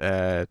any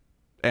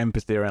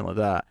empathy or anything like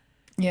that.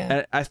 Yeah,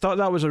 and I thought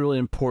that was a really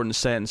important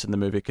sentence in the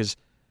movie, because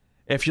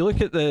if you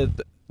look at the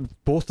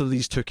both of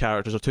these two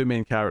characters, or two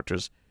main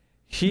characters,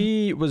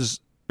 he was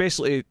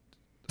basically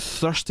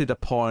thirsted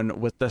upon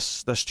with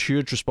this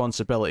huge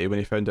responsibility when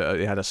he found out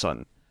he had a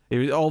son.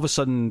 All of a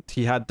sudden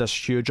he had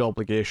this huge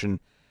obligation,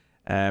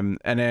 and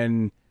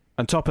then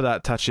on top of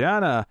that,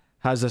 Tatiana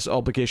has this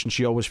obligation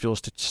she always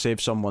feels to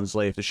save someone's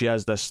life, that she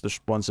has this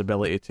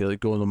responsibility to like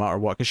go no matter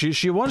what, because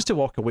she wants to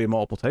walk away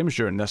multiple times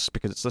during this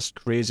because it's this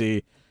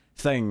crazy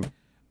thing,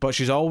 but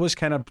she's always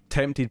kind of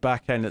tempted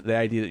back in at the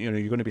idea that, you know,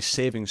 you're going to be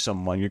saving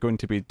someone, you're going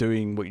to be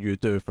doing what you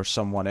do for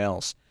someone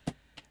else.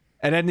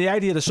 And then the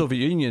idea of the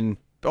Soviet Union,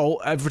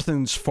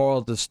 everything's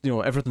for this, you know,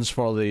 everything's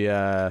for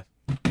the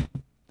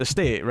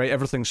state, right?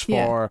 Everything's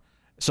for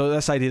so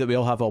this idea that we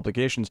all have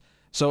obligations.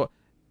 So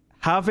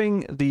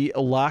having the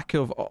lack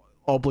of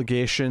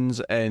obligations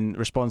and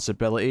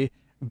responsibility,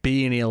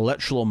 being a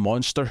literal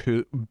monster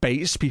who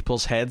bites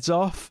people's heads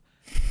off,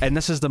 and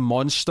this is the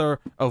monster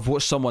of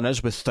what someone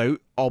is without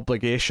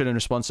obligation and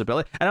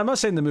responsibility. And I'm not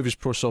saying the movie's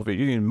pro-Soviet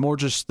Union, more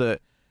just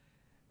that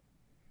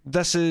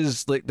this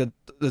is like the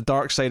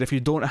dark side. If you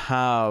don't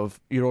have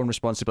your own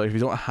responsibility, if you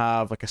don't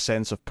have like a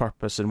sense of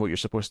purpose in what you're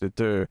supposed to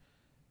do,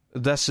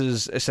 this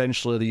is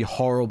essentially the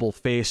horrible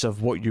face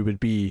of what you would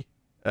be.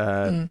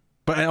 But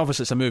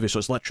obviously it's a movie, so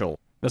it's literal.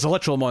 There's a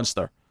literal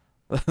monster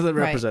that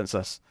represents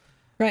this.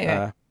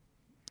 Right.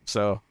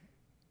 So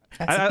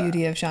that's the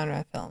beauty of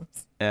genre films.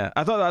 Yeah,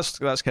 I thought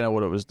that's kind of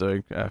what it was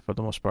doing for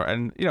the most part,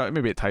 and you know,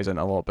 maybe it ties in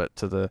a little bit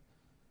to the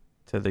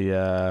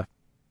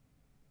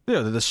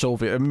the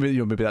Soviet.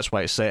 Maybe that's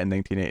why it's set in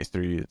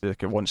 1983.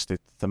 Like it wants to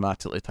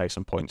thematically tie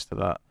some points to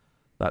that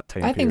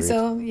time period. I think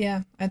so.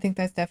 Yeah, I think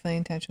that's definitely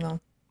intentional.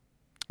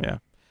 Yeah.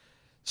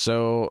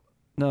 So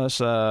no,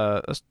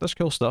 that's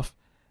cool stuff.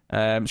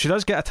 She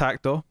does get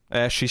attacked though.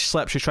 She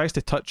slips. She tries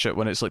to touch it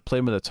when it's like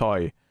playing with a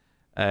toy.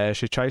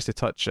 She tries to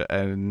touch it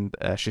and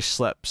she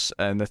slips,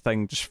 and the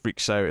thing just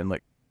freaks out and,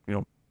 like, you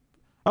know,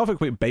 I don't think it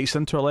quite bites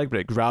into her leg, but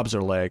it grabs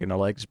her leg and her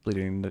leg's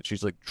bleeding. That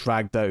she's like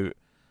dragged out.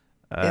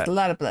 There's a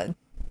lot of blood.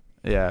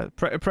 Yeah,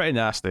 pretty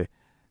nasty.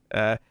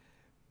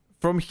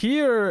 From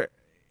here,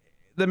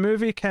 the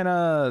movie kind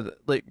of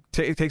like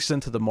takes us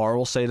into the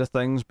moral side of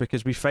things,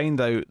 because we find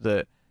out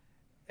that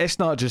it's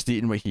not just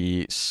eating what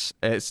he eats.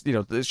 It's, you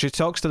know, she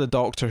talks to the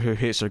doctor who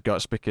hates her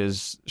guts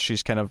because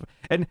she's kind of,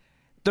 and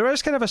there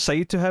is kind of a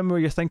side to him where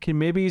you're thinking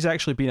maybe he's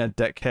actually being a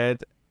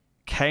dickhead,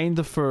 kind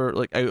of for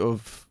like out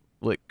of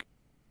like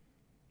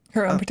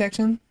her own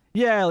protection.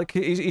 Yeah, like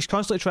he's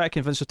constantly trying to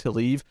convince her to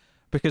leave,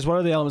 because one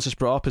of the elements that's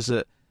brought up is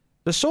that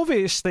the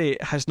Soviet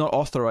state has not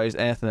authorized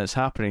anything that's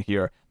happening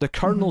here. The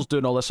colonel's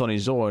doing all this on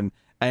his own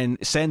and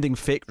sending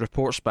fake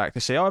reports back to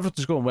say, oh,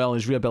 everything's going well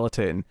and he's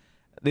rehabilitating.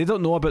 They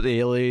don't know about the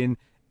alien,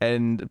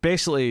 and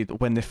basically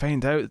when they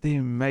find out, they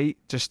might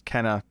just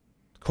kind of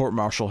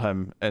court-martial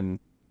him and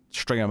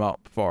string him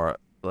up for it.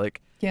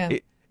 Like, yeah.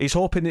 He's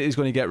hoping that he's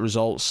going to get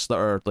results that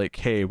are like,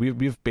 hey,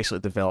 we've basically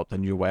developed a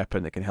new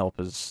weapon that can help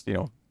us, you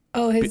know.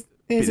 Oh, his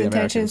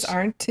intentions Americans.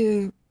 aren't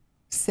to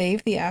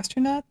save the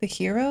astronaut, the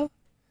hero?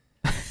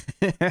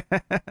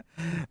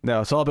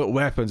 No, it's all about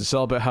weapons. It's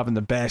all about having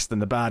the best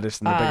and the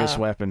baddest and the biggest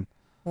weapon.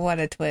 What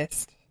a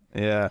twist.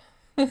 Yeah.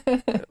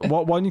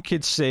 What one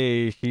could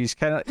say, he's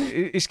kind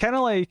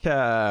of like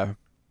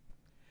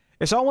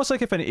it's almost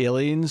like if in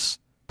Aliens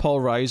Paul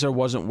Reiser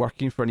wasn't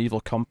working for an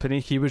evil company,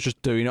 he was just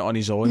doing it on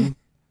his own.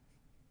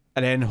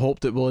 And then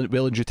hoped that Will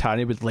and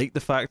Jutani would like the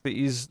fact that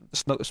he's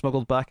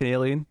smuggled back an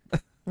alien.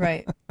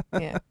 Right.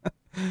 Yeah.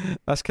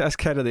 That's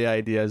kind of the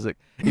idea. Is like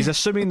he's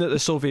assuming that the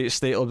Soviet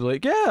state will be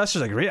like, yeah, this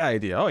is a great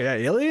idea. Oh yeah,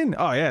 alien.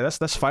 Oh yeah,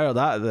 let's fire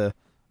that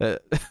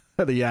at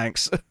the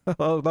Yanks.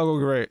 That'll go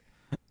great.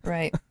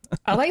 Right.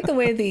 I like the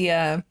way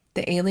the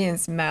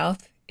alien's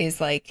mouth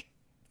is like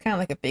kind of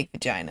like a big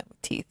vagina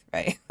with teeth,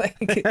 right? Like,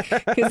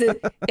 because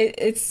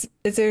it's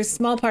there's a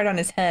small part on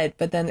his head,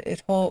 but then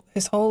his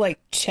whole like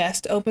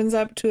chest opens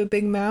up to a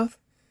big mouth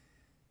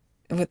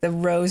with the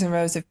rows and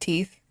rows of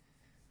teeth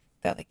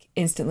that like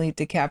instantly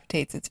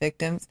decapitates its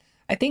victims.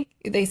 I think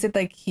they said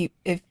like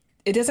if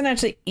it doesn't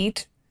actually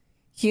eat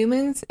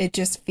humans, it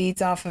just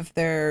feeds off of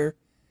their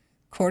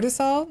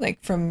cortisol,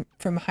 like from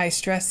high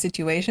stress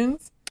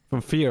situations, from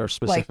fear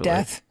specifically,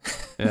 like death.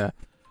 Yeah.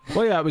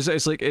 Well, yeah,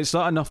 it's like it's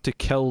not enough to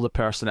kill the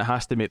person; it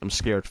has to make them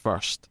scared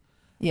first.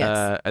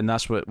 Yes, and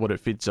that's what it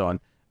feeds on.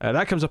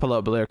 That comes up a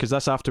little bit later, because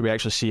that's after we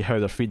actually see how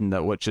they're feeding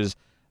it, which is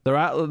they've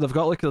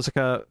got like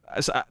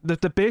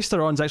the base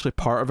they're on is actually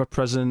part of a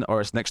prison, or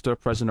it's next to a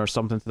prison or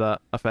something to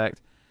that effect.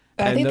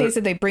 I think they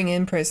said they bring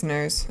in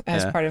prisoners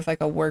as part of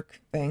like a work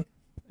thing.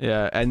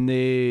 Yeah, and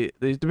they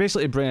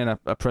basically bring in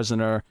a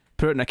prisoner,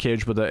 put it in a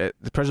cage with it.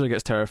 The prisoner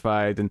gets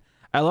terrified, and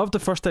I love the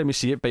first time you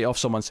see it bite off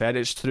someone's head.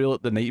 It's through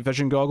like the night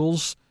vision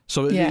goggles,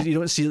 so you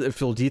don't see it in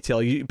full detail.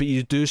 But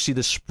you do see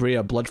the spray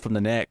of blood from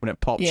the neck when it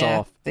pops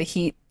off. The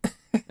heat.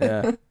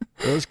 Yeah,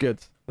 it was good.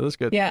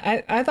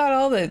 Yeah, I thought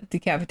all the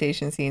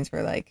decapitation scenes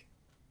were like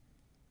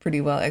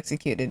pretty well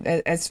executed.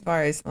 As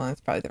far as, well,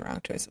 it's probably the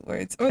wrong choice of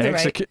words, or the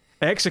right.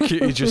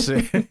 Executed, you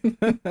say?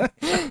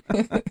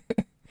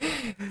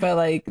 But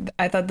like,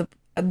 I thought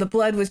the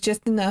blood was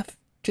just enough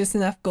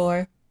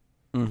gore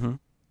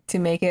to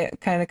make it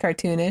kind of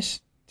cartoonish.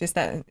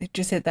 It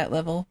just hit that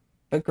level,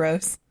 but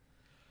gross.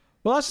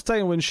 Well, that's the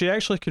thing when she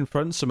actually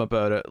confronts him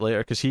about it later,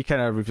 because he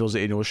kind of reveals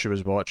that he knows she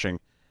was watching.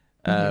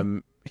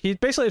 He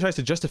basically tries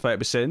to justify it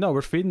by saying, "No,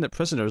 we're feeding it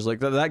prisoners. Like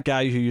that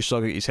guy who you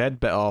saw get his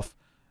head bit off,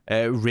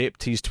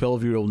 raped his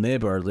 12-year-old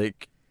neighbor.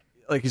 Like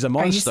he's a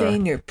monster." Are you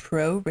saying you're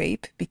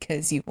pro-rape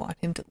because you want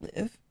him to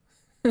live?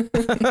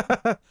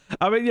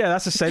 I mean, yeah,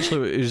 that's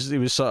essentially what he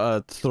was sort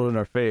of throwing in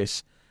her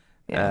face.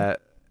 Yeah.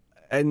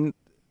 And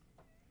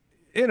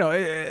you know,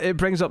 it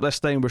brings up this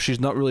thing where she's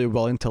not really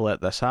willing to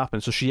let this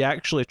happen, so she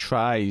actually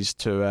tries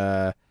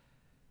to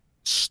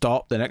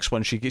stop the next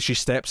one. She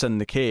steps in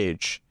the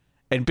cage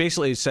and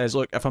basically says,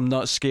 "Look, if I'm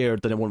not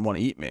scared, then it won't want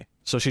to eat me."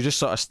 So she just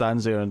sort of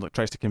stands there and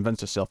tries to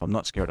convince herself, "I'm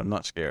not scared. I'm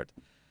not scared."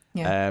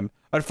 Yeah.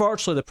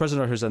 Unfortunately, the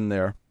prisoner who's in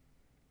there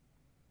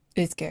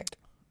is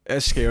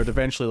scared.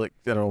 Eventually, like,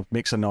 you know,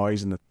 makes a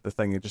noise, and the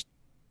thing, it just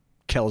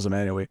kills him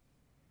anyway.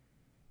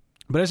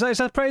 But it's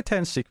a pretty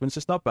tense sequence.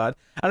 It's not bad.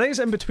 I think it's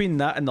in between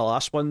that and the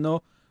last one,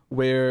 though,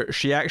 where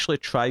she actually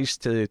tries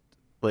to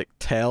like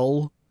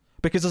tell,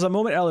 because there's a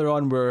moment earlier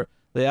on where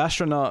the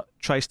astronaut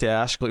tries to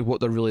ask like what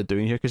they're really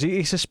doing here, because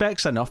he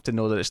suspects enough to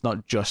know that it's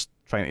not just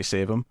trying to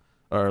save him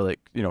or like,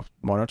 you know,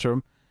 monitor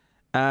him.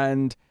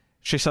 And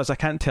she says, "I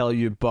can't tell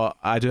you, but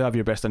I do have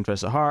your best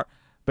interests at heart."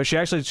 But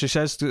she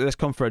says, "Let's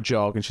come for a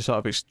jog," and she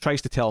sort of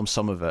tries to tell him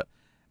some of it.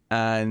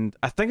 And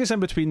I think it's in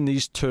between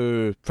these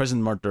two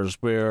prison murders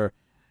where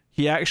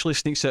he actually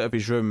sneaks out of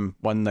his room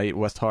one night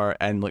with her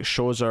and like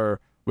shows her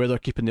where they're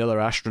keeping the other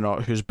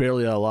astronaut who's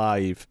barely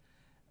alive,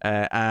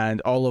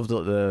 and all of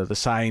the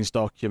science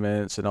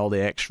documents and all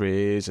the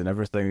X-rays and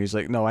everything. He's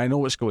like, "No, I know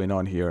what's going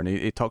on here," and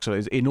he talks about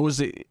it. He knows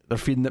that they're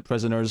feeding it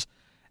prisoners,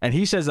 and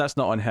he says that's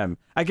not on him.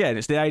 Again,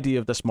 it's the idea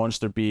of this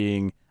monster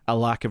being a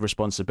lack of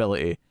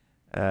responsibility.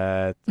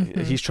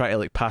 He's trying to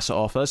like pass it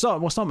off. It's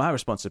not my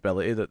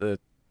responsibility that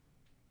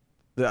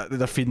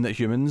they're feeding it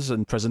humans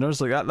and prisoners.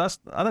 Like I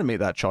didn't make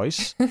that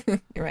choice.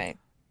 You're right.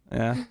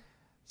 Yeah.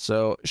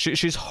 So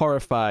she's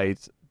horrified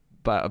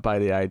by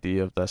the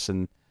idea of this,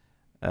 and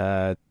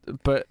But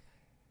but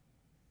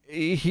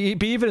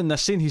even in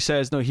this scene, he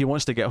says no, he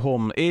wants to get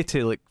home,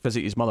 to like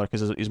visit his mother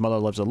because his mother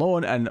lives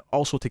alone, and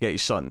also to get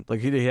his son.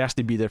 Like he has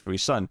to be there for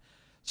his son.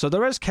 So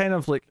there is kind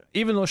of like,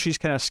 even though she's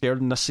kind of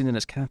scared in this scene and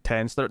it's kind of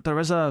tense,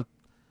 there's a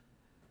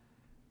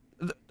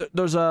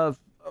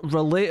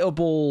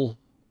relatable,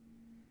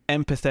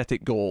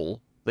 empathetic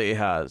goal that he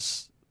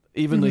has,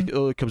 even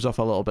though it comes off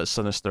a little bit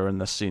sinister in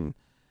this scene.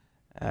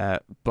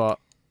 But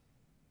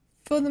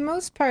for the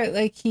most part,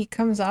 like, he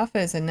comes off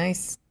as a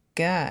nice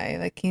guy.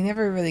 Like, he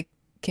never really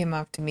came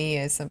off to me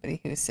as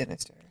somebody who's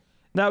sinister.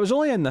 now, it was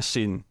only in this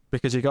scene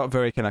because he got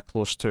very kind of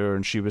close to her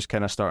and she was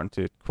kind of starting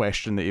to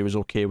question that he was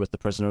okay with the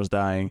prisoners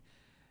dying,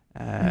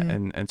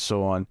 and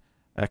so on.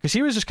 Because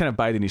he was just kind of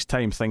biding his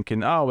time,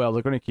 thinking, oh well,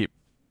 they're going to keep,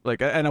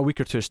 like, in a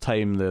week or two's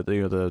time,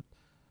 the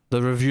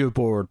review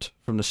board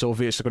from the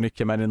Soviets are going to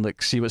come in and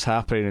like see what's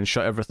happening and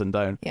shut everything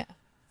down. Yeah.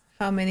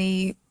 How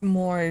many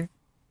more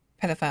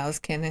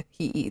pedophiles can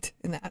he eat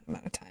in that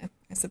amount of time,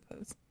 I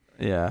suppose?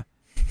 Yeah.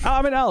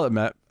 I mean, I'll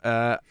admit,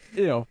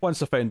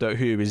 once I found out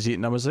who he was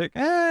eating, I was like,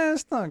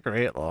 it's not a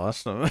great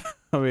loss. I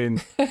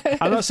mean,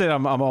 I'm not saying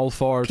I'm all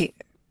for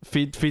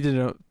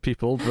feeding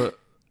people, but,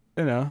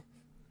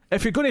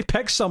 if you're going to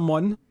pick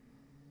someone...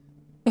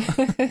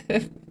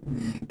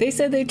 They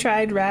said they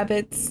tried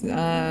rabbits,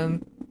 I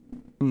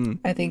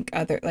think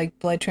other, like,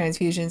 blood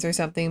transfusions or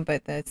something,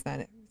 but it's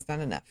not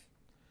enough.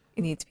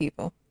 It needs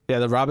people. Yeah,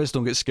 the rabbits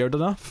don't get scared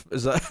enough?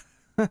 Is that...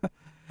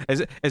 Is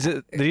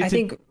it? I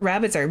think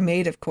rabbits are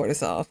made of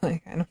cortisol.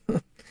 Like, I don't know.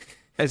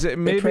 Is it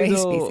maybe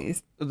though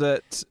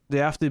that they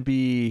have to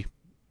be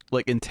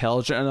like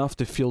intelligent enough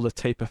to feel the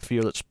type of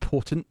fear that's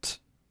potent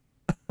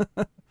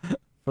for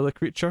the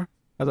creature?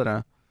 I don't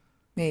know.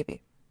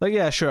 Maybe. Like,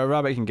 yeah, sure, a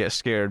rabbit can get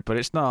scared, but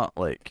it's not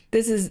like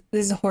this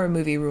is horror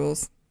movie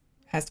rules.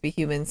 Has to be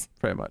humans.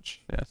 Pretty much,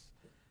 yes.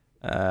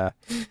 I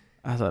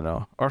don't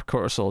know. Our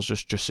cortisol's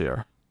just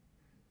juicier.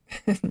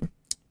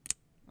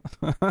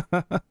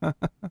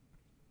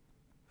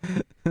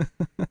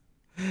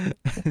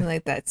 Nothing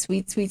like that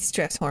sweet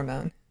stress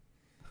hormone.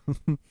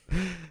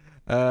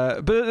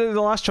 But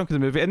the last chunk of the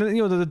movie, and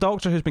the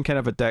doctor, who's been kind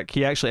of a dick,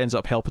 he actually ends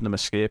up helping them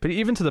escape, and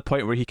even to the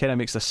point where he kind of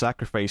makes the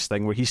sacrifice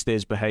thing where he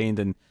stays behind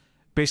and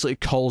basically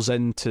calls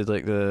into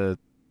like the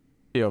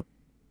I don't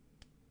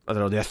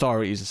know, the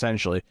authorities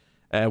essentially,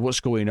 what's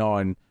going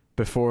on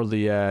before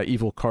the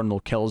evil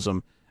colonel kills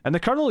him. And the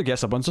colonel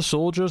gets a bunch of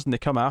soldiers and they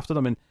come after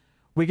them, and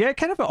we get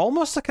kind of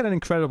almost like an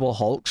Incredible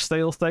Hulk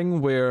style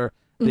thing where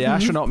the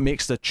astronaut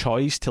makes the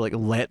choice to like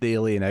let the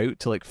alien out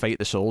to like fight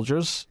the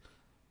soldiers.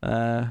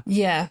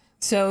 Yeah.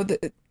 So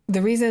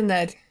the reason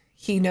that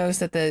he knows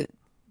that the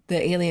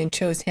alien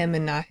chose him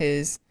and not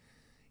his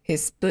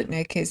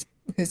Sputnik, his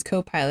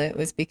co-pilot,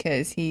 was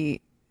because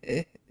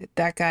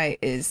that guy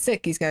is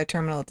sick. He's got a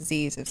terminal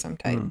disease of some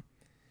type.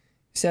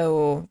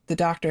 So the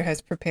doctor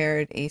has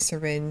prepared a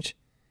syringe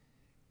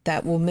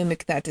that will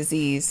mimic that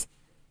disease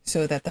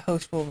so that the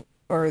host will,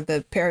 or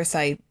the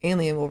parasite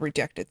alien will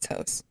reject its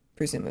host,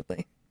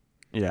 presumably.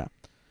 Yeah.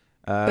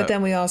 But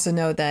then we also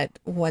know that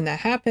when that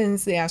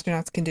happens, the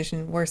astronaut's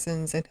condition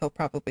worsens and he'll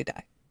probably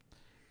die.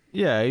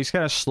 Yeah, he's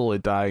kind of slowly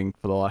dying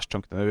for the last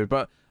chunk of the movie.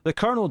 But the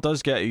colonel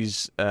does get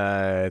his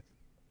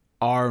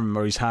arm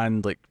or his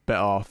hand like bit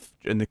off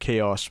in the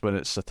chaos when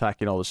it's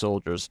attacking all the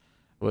soldiers,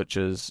 which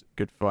is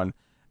good fun.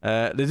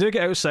 They do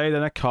get outside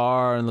in a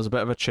car and there's a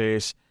bit of a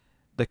chase.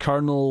 The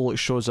colonel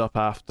shows up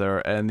after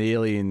and the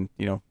alien,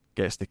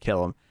 gets to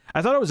kill him.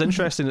 I thought it was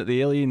interesting that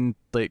the alien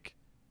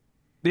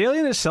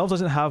itself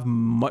doesn't have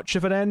much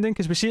of an ending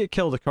because we see it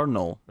kill the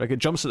colonel. Like, it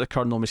jumps at the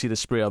colonel and we see the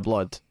spray of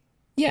blood.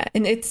 Yeah,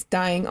 and it's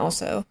dying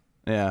also.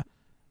 Yeah.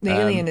 The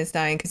alien is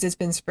dying because it's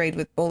been sprayed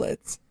with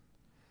bullets.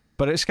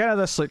 But it's kind of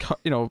this, like,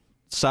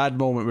 sad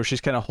moment where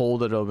she's kind of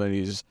holding him and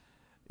he's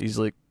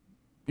like,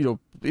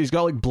 he's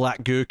got like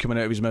black goo coming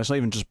out of his mouth. It's not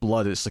even just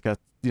blood. It's like a,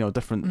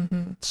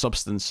 different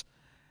substance.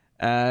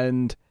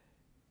 And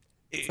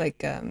it's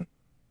like, I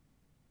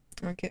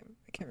can't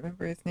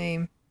remember his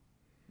name.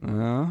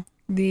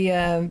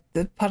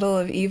 The puddle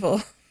of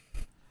evil.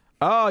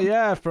 Oh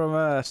yeah,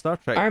 from Star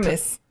Trek.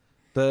 Armis.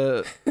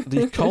 The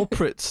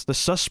culprit, the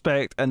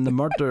suspect in the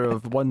murder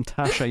of one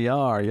Tasha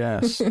Yar.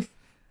 Yes,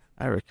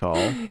 I recall.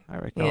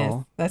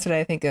 Yes, that's what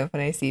I think of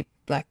when I see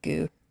black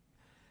goo.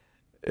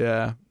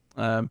 Yeah.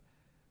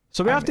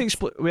 So we have to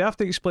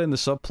explain the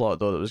subplot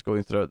though that was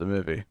going throughout the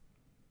movie,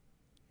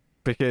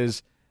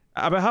 because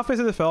about halfway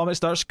through the film it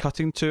starts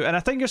cutting to, and I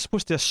think you're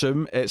supposed to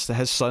assume it's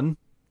his son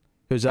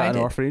who's at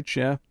an orphanage.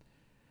 Yeah.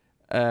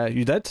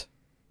 You did?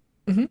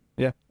 Mm-hmm.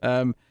 Yeah.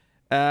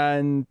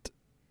 And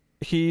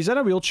he's in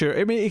a wheelchair.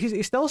 I mean,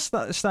 he still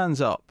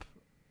stands up.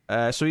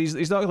 So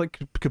he's not like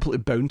completely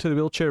bound to the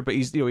wheelchair, but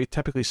he's he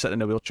typically sits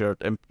in a wheelchair,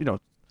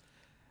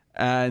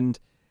 and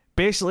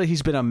basically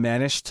he's been a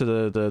menace to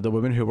the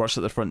woman who works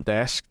at the front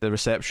desk, the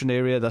reception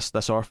area,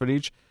 this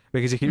orphanage,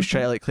 because he keeps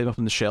trying to like climb up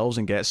on the shelves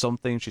and get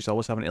something. She's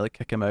always having to like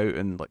kick him out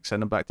and like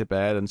send him back to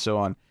bed and so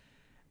on.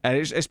 And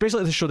it's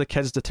basically to show the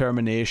kid's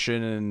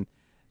determination and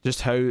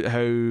just how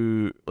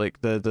like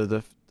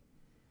the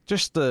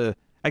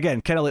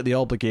again, kind of like the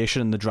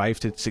obligation and the drive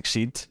to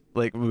succeed,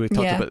 like we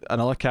talked about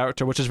another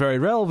character, which is very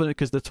relevant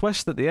because the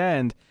twist at the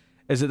end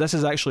is that this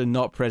is actually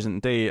not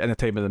present day in the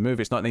time of the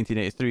movie. It's not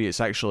 1983. It's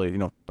actually, I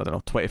don't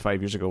know,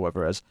 25 years ago,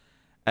 whatever it is.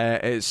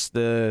 It's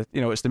the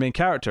main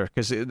character,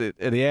 because at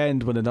the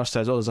end when the nurse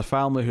says, "Oh, there's a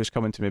family who's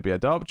coming to maybe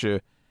adopt you,"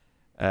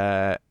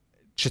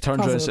 she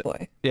turns around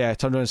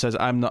and says,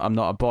 "I'm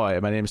not a boy.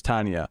 My name's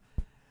Tanya."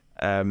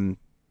 And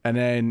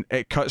then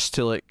it cuts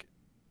to like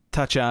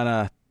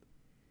Tatiana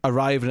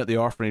arriving at the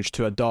orphanage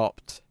to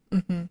adopt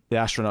the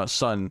astronaut's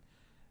son.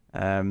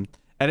 And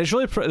it's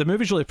really the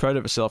movie's really proud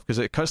of itself because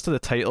it cuts to the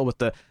title with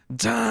the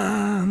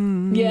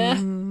Dan. Yeah.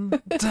 Dan.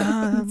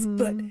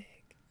 Sputnik.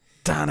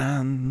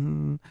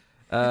 Dan.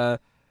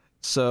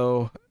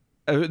 So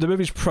the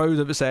movie's proud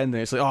of its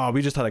ending. It's like, oh,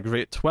 we just had a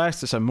great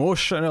twist. It's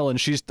emotional,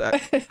 and she's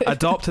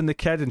adopting the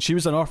kid, and she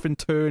was an orphan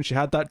too, and she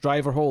had that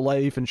drive her whole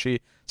life, and she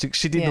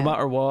succeeded no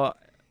matter what.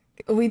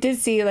 We did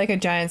see like a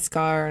giant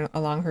scar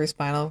along her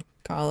spinal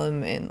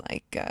column, and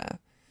like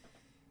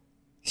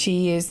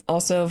she is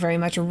also very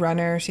much a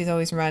runner. She's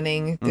always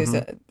running.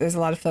 There's a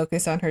lot of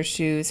focus on her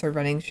shoes, her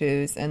running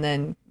shoes, and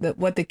then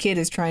what the kid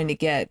is trying to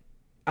get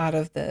out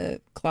of the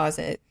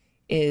closet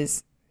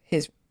is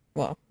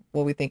what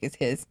we think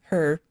is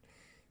her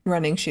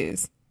running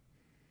shoes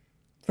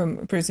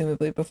from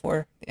presumably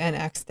before an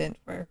accident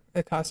where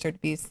it caused her to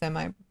be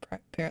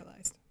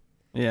semi-paralyzed.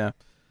 Yeah.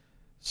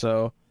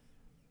 So,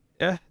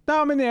 yeah.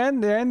 No, I mean,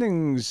 the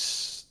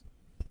ending's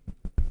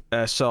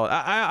solid.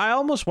 I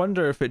almost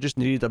wonder if it just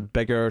needed a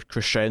bigger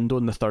crescendo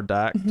in the third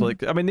act.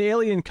 Like, I mean, the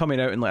alien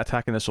coming out and like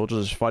attacking the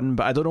soldiers is fun,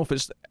 but I don't know if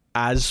it's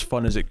as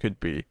fun as it could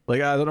be.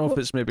 Like, I don't know if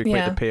it's maybe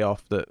quite the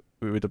payoff that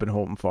we would have been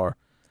hoping for.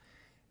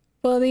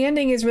 Well, the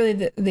ending is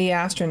really the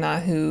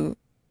astronaut who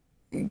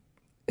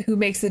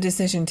makes the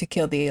decision to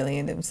kill the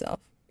alien himself,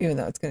 even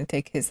though it's going to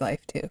take his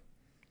life too.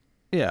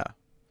 Yeah.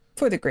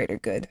 For the greater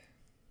good.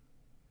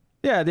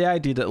 Yeah, the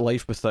idea that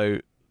life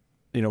without,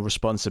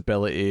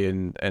 responsibility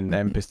and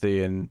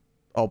empathy and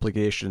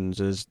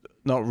obligations is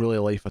not really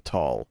life at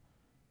all.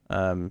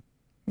 And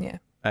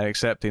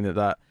accepting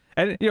that,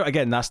 and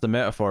again, that's the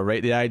metaphor,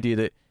 right? The idea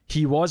that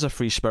he was a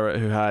free spirit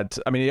who had,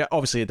 I mean,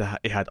 obviously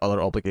he had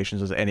other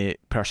obligations as any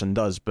person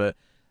does, but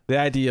the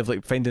idea of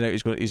like finding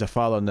out he's a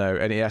father now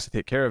and he has to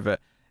take care of it,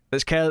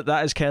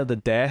 that is kind of the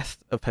death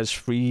of his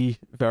free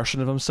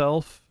version of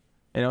himself.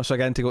 So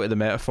again, to go to the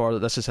metaphor that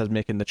this is his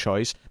making the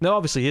choice. Now,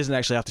 obviously, he doesn't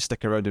actually have to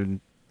stick around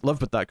and live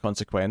with that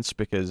consequence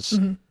because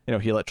he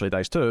literally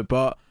dies too.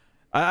 But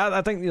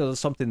I think there's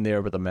something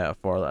there with the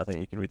metaphor that I think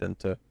you can read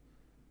into,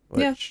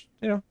 which that's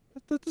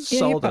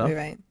solid you're probably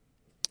enough.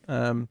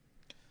 Right.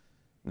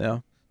 Yeah.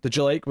 Did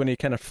you like when he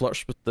kind of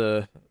flirts with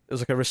there's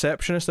like a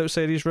receptionist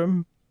outside his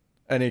room,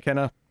 and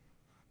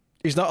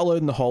he's not allowed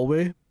in the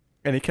hallway,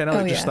 and he kind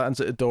of just stands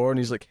at the door and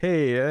he's like,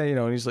 "Hey,"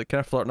 and he's like kind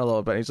of flirting a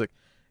little bit. And he's like,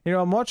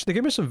 "I'm watching. They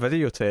give me some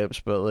videotapes,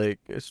 but like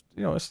it's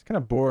it's kind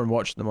of boring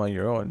watching them on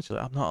your own." And she's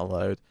like, "I'm not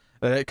allowed."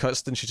 And then it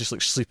cuts and she's just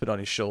like sleeping on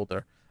his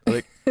shoulder.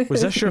 Like,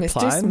 was this your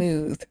plan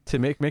Smooth. to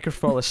make her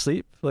fall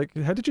asleep? Like,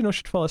 how did you know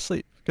she'd fall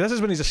asleep? Because this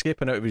is when he's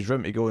escaping out of his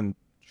room to go and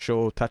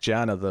show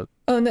Tatiana the.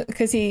 Oh no,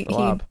 because he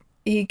lab.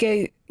 He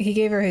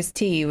gave her his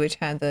tea, which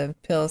had the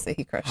pills that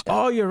he crushed up.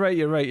 Oh, you're right.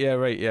 Yeah,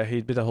 right. Yeah,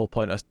 he made a whole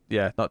point of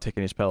not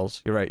taking his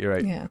pills. You're right.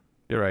 Yeah,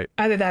 you're right.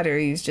 Either that or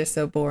he's just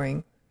so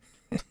boring.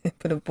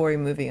 Put a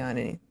boring movie on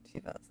and she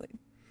fell asleep.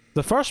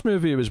 The first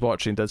movie he was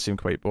watching did seem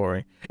quite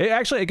boring.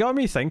 It got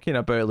me thinking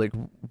about like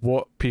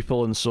what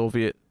people in the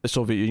Soviet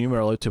Union were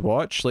allowed to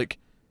watch. Like,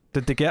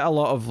 did they get a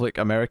lot of like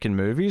American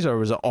movies, or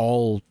was it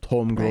all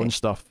homegrown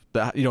stuff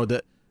that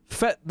that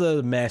fit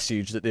the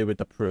message that they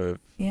would approve?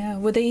 Yeah,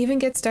 would they even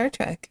get Star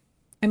Trek?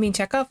 I mean,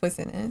 Chekhov was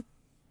in it.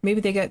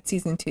 Maybe they got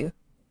season 2.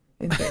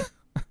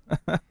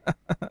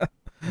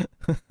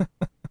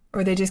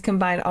 Or they just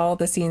combined all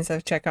the scenes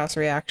of Chekhov's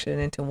reaction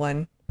into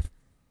one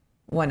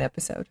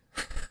episode.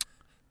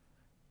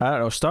 I don't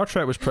know. Star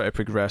Trek was pretty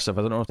progressive.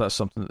 I don't know if that's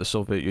something that the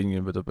Soviet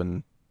Union would have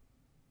been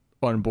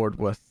on board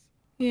with.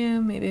 Yeah,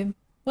 maybe.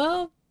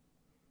 Well,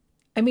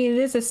 I mean, it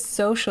is a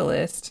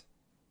socialist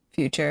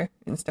future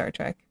in Star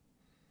Trek.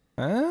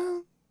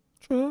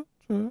 True.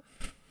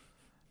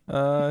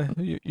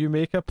 You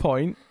make a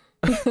point.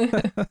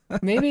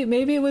 maybe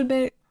it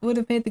would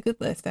have made the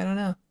good list. I don't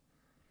know.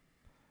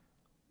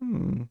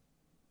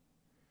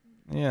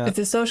 Yeah. It's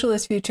a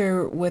socialist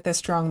future with a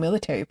strong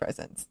military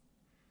presence.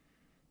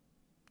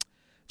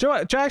 Do you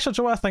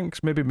know what I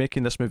think's maybe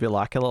making this movie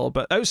lack a little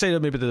bit? Outside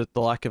of maybe the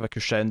lack of a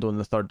crescendo in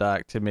the third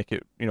act to make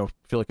it,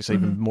 feel like it's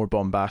even more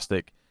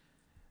bombastic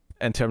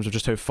in terms of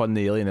just how fun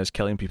the alien is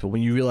killing people.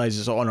 When you realise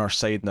it's on our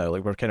side now,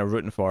 like we're kind of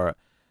rooting for it,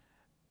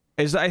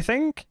 is that I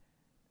think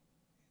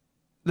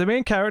the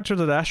main character,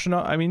 the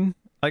astronaut, I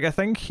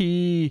think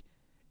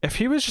if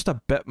he was just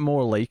a bit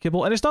more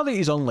likable, and it's not that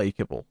he's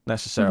unlikable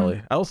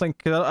necessarily. I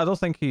don't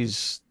think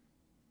he's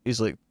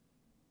like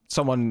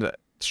someone that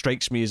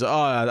strikes me as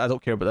I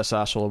don't care about this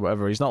asshole or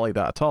whatever. He's not like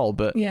that at all.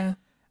 But yeah,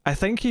 I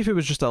think if he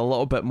was just a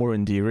little bit more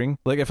endearing,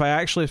 like if I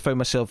actually found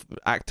myself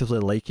actively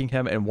liking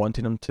him and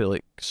wanting him to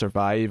like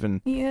survive,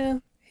 and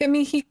I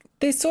mean,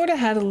 they sort of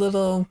had a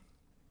little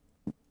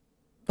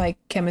like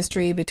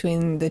chemistry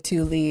between the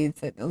two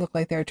leads that looked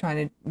like they were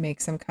trying to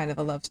make some kind of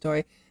a love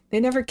story. They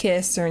never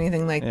kissed or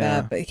anything like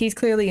Yeah. that, but he's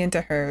clearly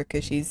into her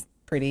because she's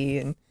pretty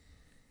and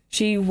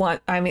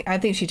I mean, I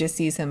think she just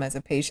sees him as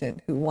a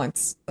patient who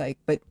wants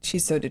but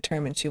she's so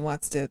determined she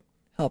wants to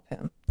help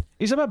him.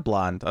 He's a bit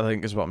bland, I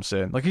think, is what I'm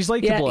saying. Like, he's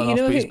Yeah, likable enough,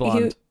 but he's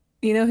bland.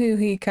 you know who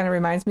he kind of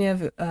reminds me of?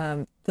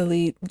 The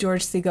lead,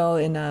 George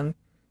Segal in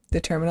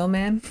The Terminal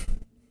Man.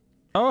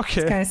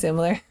 Okay. It's kind of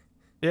similar.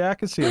 Yeah, I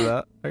can see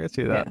that.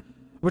 Yeah.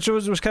 Which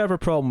was kind of a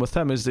problem with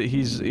him, is that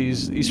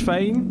he's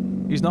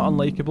fine. He's not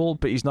unlikable,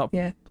 but he's not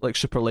like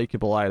super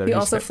likable either. He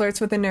also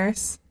flirts with a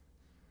nurse.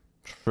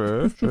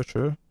 True. There's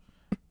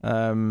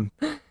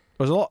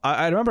a lot.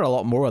 I remember a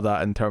lot more of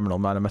that in Terminal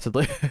Man,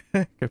 admittedly,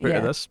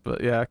 compared to this.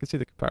 But yeah, I can see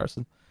the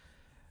comparison.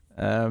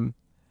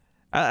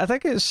 I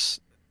think it's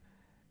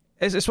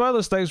one of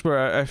those things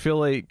where I feel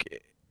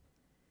like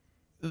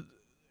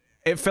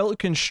it felt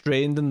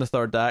constrained in the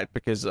third act,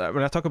 because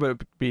when I talk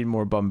about being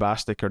more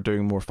bombastic or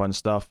doing more fun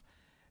stuff,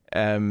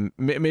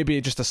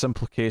 maybe just a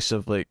simple case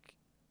of like,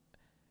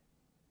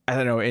 I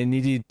don't know, it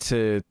needed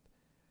to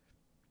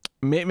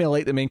make me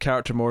like the main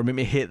character more, make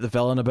me hate the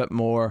villain a bit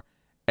more,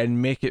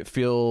 and make it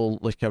feel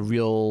like a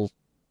real,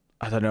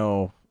 I don't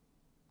know,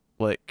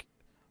 like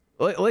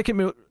it, like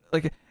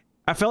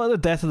I felt like the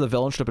death of the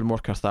villain should have been more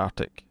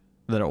cathartic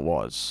than it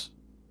was.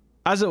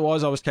 As it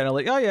was, I was kind of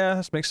like, oh yeah,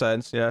 this makes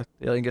sense. Yeah,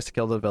 the alien gets to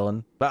kill the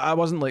villain, but I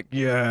wasn't like,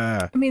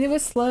 yeah. I mean, it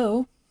was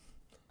slow.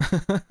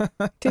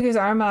 Took his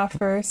arm off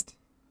first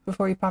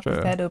before he popped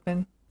his head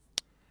open.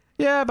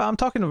 Yeah, but I'm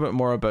talking a bit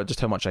more about just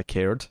how much I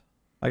cared,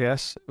 I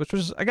guess, which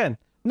was, again,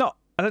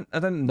 I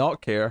didn't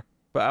not care,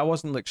 but I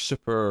wasn't like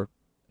super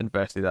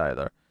invested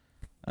either.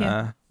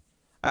 Yeah.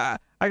 I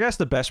guess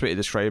the best way to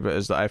describe it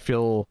is that I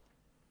feel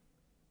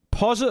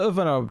positive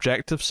in an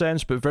objective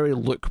sense, but very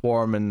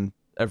lukewarm in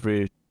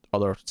every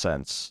other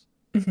sense.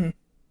 Mm-hmm.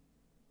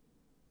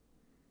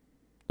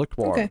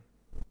 Lukewarm. Okay.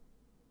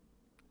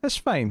 It's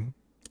fine.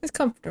 It's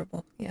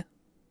comfortable, yeah.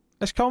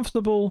 It's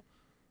comfortable.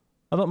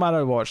 I don't mind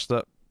I watched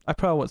it. I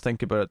probably won't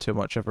think about it too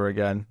much ever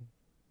again.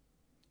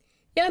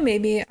 Yeah,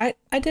 maybe.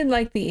 I did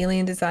like the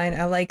alien design.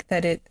 I like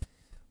that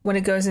when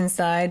it goes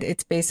inside,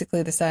 it's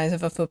basically the size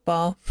of a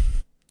football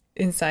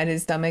inside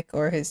his stomach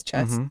or his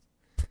chest. Mm-hmm.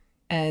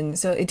 And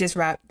so it just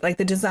like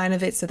the design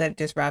of it so that it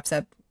just wraps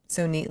up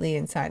so neatly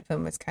inside of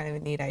him was kind of a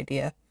neat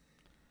idea.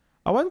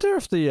 I wonder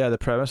if the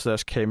premise of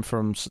this came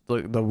from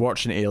like the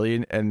watching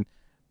Alien, and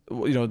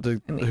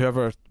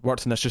whoever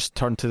worked on this just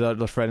turned to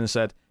their friend and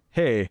said,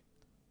 "Hey,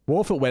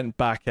 what if it went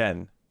back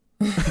in?"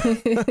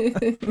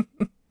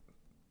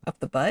 Up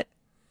the butt.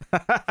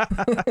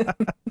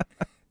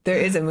 There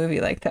is a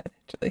movie like that,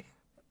 actually.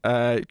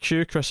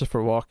 Cue Christopher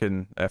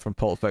Walken from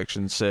Pulp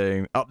Fiction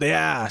saying "up the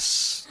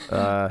ass."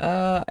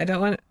 I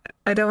don't want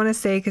to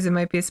say because it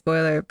might be a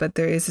spoiler, but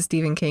there is a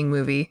Stephen King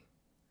movie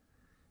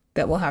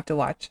that we'll have to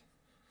watch.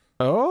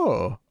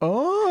 Oh,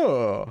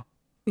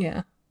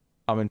 yeah.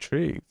 I'm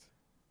intrigued.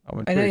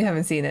 I know you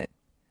haven't seen it.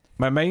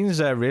 My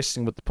mind's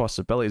racing with the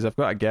possibilities. I've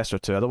got a guess or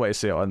two. I don't want to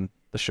say it on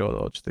the show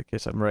though, just in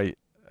case I'm right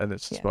and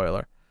it's a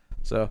spoiler.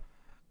 So,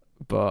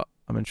 but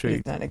I'm intrigued.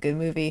 It's not a good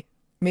movie.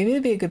 Maybe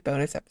it'd be a good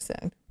bonus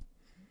episode.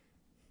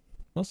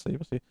 We'll see.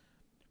 We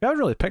haven't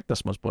really picked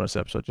this month's bonus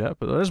episode yet,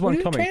 but there is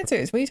one coming.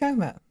 Transfers. What are you talking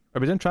about?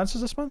 Are we doing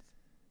transfers this month?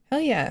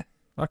 Hell yeah.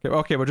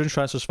 Okay, we're doing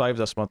transfers 5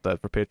 this month then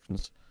for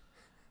patrons.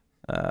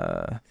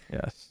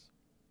 Yes.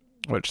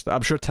 Which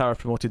I'm sure Tara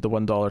promoted the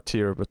 $1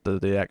 tier with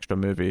the extra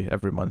movie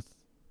every month.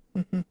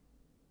 Mm-hmm.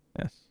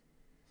 Yes.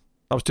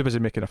 I was too busy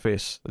making a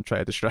face and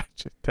trying to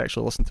distract you to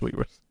actually listen to what you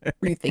were saying.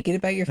 Were you thinking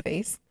about your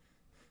face?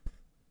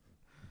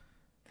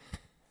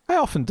 I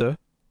often do.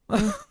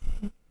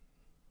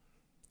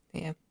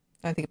 Yeah,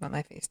 I think about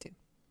my face too.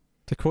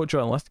 To quote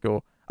John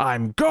Lithgow,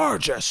 I'm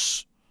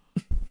gorgeous!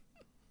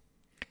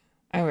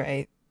 All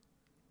right.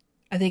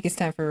 I think it's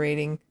time for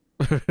rating.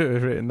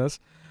 Rating this.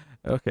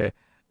 Okay.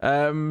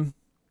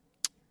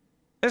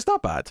 It's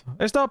not bad.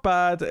 I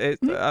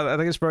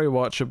think it's very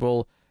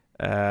watchable.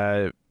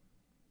 I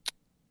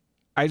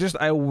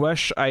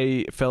wish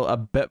I felt a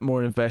bit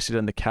more invested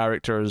in the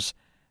characters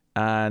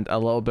and a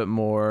little bit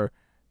more,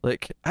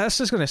 like,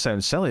 this is going to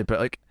sound silly, but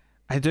like,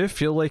 I do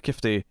feel like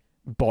if they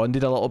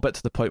bonded a little bit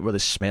to the point where they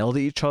smelled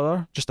at each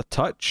other, just a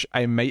touch,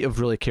 I might have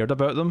really cared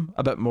about them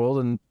a bit more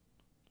than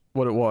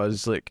what it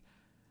was. Like,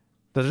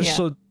 they're just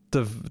so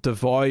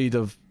devoid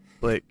of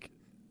like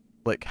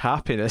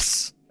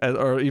happiness,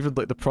 or even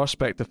like the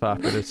prospect of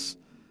happiness.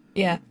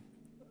 Yeah.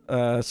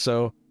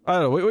 So I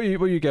don't know. What are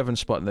you giving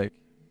Sputnik?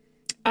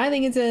 I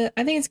think it's a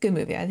good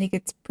movie. I think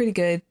it's pretty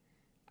good.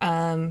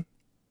 I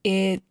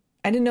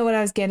didn't know what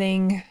I was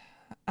getting.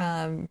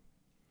 The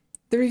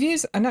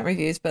reviews, not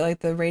reviews, but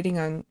like the rating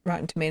on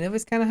Rotten Tomato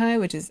was kind of high,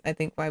 which is I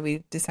think why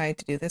we decided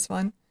to do this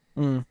one.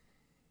 Mm.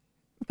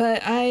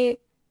 But I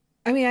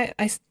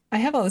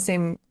have all the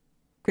same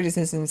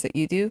criticisms that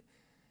you do.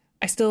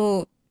 I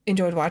still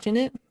enjoyed watching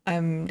it.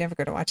 I'm never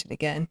going to watch it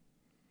again.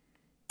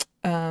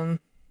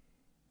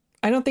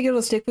 I don't think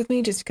it'll stick with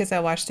me just because I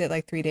watched it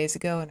like 3 days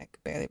ago and I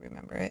could barely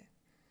remember it.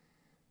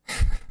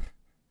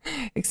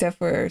 Except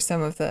for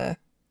some of the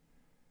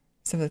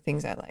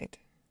things I liked.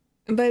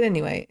 But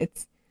anyway,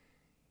 it's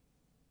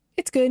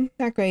good,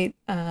 not great.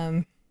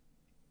 I'm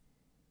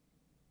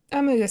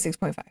gonna go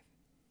 6.5.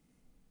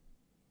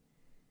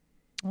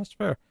 That's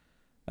fair.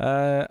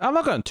 I'm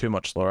not going too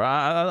much lower.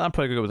 I'm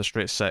probably going to go with a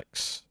straight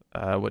 6,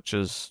 which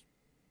is,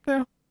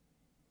 yeah,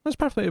 it's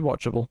perfectly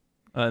watchable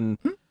and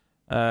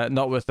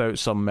not without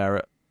some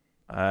merit.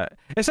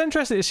 It's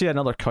interesting to see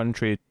another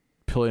country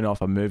pulling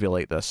off a movie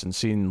like this and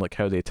seeing like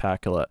how they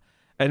tackle it,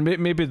 and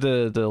maybe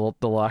the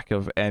lack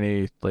of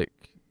any like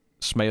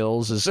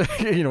smiles is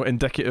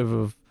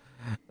indicative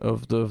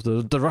of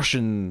the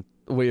Russian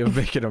way of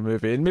making a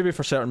movie, and maybe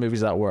for certain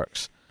movies that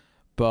works,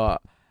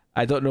 but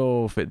I don't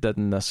know if it did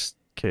in this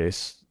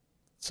case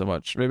so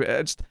much. Maybe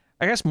it's,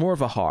 I guess, more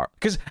of a heart,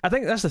 because I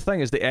think that's the thing,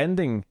 is the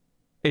ending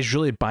is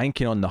really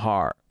banking on the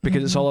heart,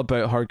 because it's all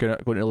about her going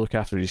to look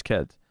after his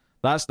kid.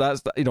 That's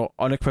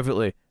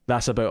unequivocally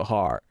that's about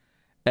heart,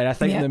 and I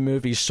think the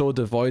movie's so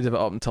devoid of it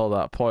up until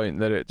that point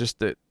that it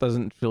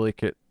doesn't feel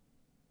like it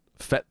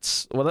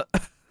fits with it.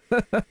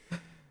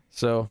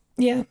 So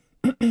yeah.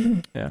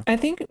 I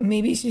think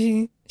maybe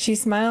she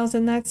smiles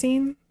in that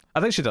scene.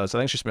 I think she does. I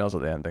think she smiles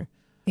at the ending.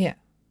 Yeah.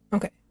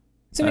 Okay.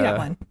 So we got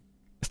one.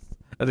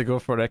 And they go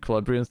for an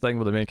equilibrium thing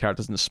where the main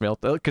character doesn't smell,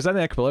 because in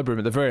the equilibrium,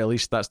 at the very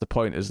least, that's the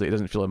point, is that he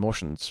doesn't feel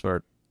emotions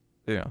for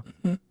a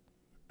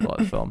lot of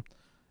the film.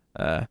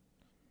 We have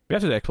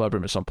to do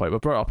equilibrium at some point.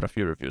 We've brought it up in a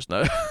few reviews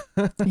now.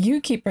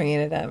 You keep bringing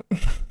it up.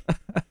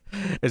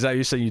 Is that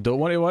you saying you don't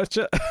want to watch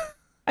it?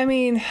 I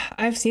mean,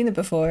 I've seen it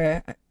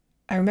before.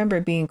 I remember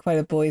it being quite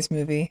a boys'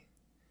 movie.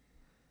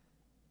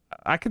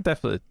 I could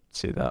definitely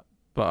see that,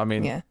 but I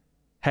mean,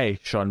 hey,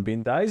 Sean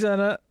Bean dies in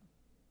it.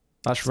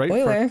 That's right.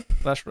 Spoiler.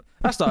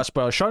 That's not a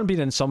spoiler. Sean Bean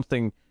in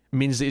something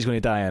means that he's going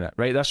to die in it,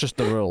 right? That's just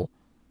the rule.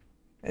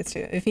 That's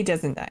true. If he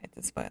doesn't die, it's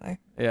a spoiler.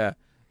 Yeah,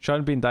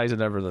 Sean Bean dies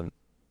in everything.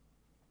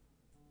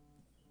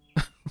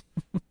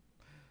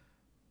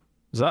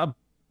 Is that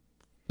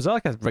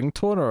like a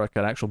ringtone or like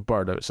an actual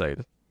bird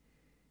outside?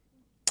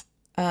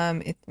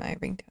 It's my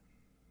ringtone.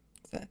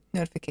 It's a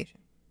notification.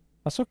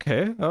 That's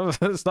okay.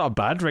 It's not a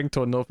bad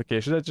ringtone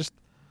notification. It just...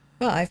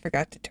 Well, I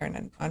forgot to turn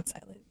it on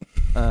silent.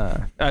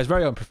 It's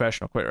very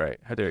unprofessional. Quite right.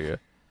 How dare you?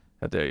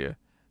 How dare you?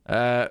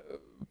 But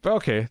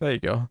okay, there you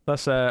go.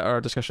 That's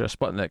our discussion of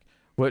Sputnik,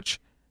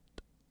 which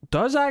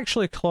does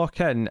actually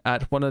clock in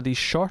at one of the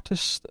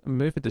shortest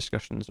movie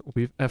discussions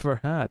we've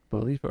ever had,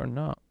 believe it or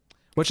not.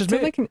 Which is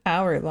like an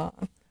hour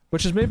long.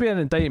 Which is maybe an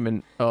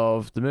indictment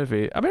of the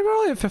movie. I mean, we're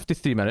only at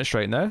 53 minutes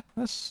right now.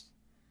 That's...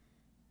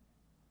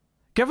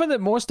 Given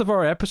that most of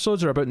our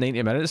episodes are about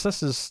 90 minutes,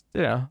 this is,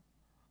 yeah.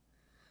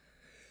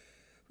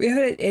 We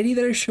haven't had any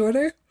that are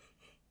shorter?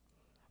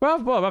 Well,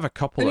 we have a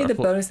couple. Maybe the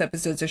bonus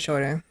episodes are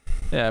shorter.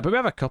 Yeah, but we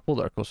have a couple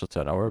that are closer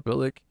to an hour. But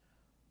like,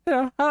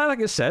 I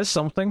think it says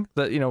something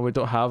that we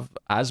don't have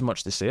as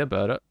much to say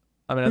about it.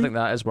 I mean, I think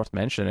that is worth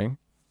mentioning.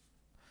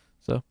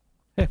 So,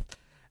 yeah.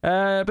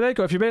 But there you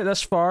go. If you made it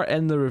this far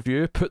in the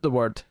review, put the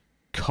word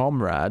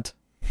 "comrade"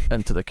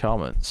 into the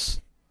comments.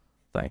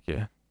 Thank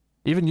you.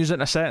 Even use it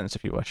in a sentence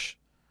if you wish.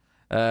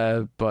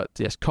 But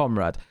yes,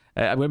 comrade.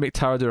 I'm going to make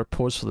Tara do her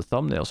pose for the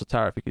thumbnail. So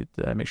Tara, if you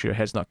could make sure your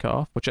head's not cut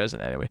off, which it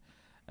isn't anyway.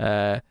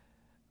 If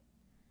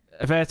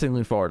anything,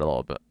 lean forward a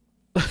little bit.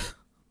 Just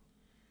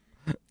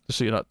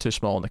so you're not too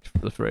small in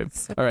the frame.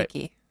 So all right.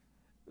 picky.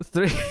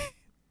 3,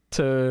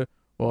 2,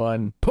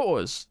 1,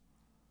 pause.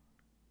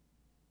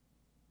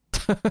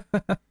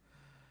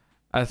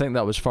 I think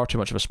that was far too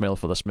much of a smile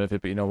for this movie,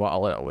 but you know what?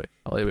 I'll let it away.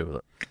 I'll let away with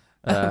it.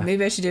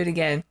 Maybe I should do it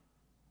again.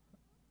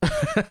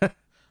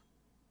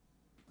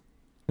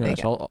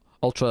 It's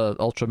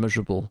ultra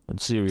miserable and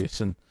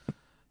serious, and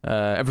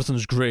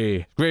everything's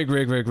grey.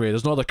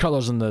 There's no other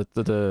colours in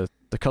the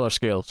colour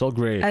scale. It's all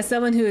grey. As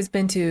someone who has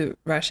been to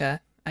Russia,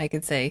 I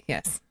could say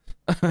yes,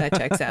 that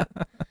checks out.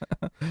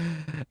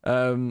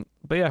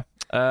 But yeah,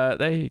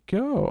 there you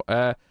go.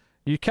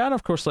 You can,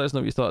 of course, let us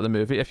know what you thought of the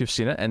movie if you've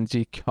seen it in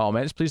the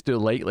comments. Please do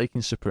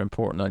liking super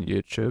important on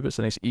YouTube. It's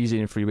a nice, easy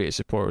and free way to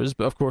support us.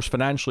 But of course,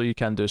 financially, you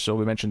can do so.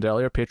 We mentioned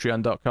earlier,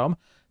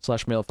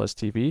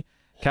 patreon.com/MailFuzzTV.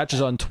 Catch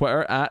us on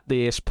Twitter at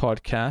the Ace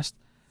Podcast,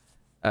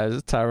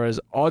 as Tara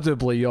is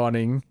audibly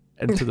yawning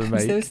into the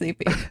mic. I'm so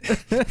sleepy.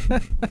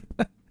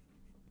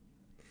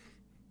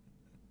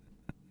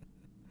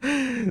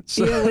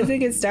 Once I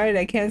get started,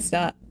 I can't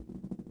stop.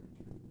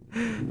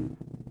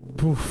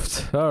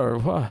 Poof.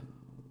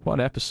 What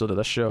an episode of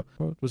this show.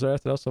 Was there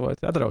anything else I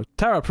wanted to... I don't know.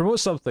 Tara, promote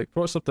something.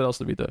 Promote something else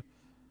that we do.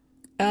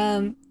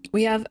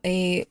 We have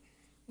a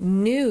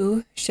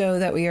new show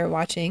that we are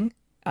watching.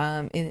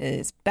 It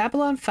is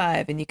Babylon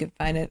 5, and you can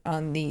find it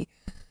on the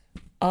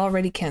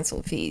already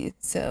canceled feed.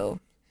 So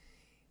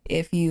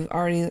if you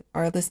already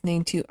are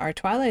listening to our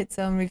Twilight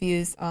Zone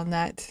reviews on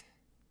that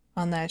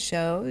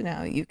show,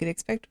 now you could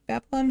expect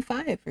Babylon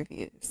 5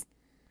 reviews.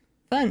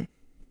 Fun.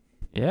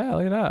 Yeah,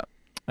 look at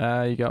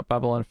that. You got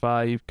Babylon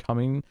 5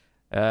 coming.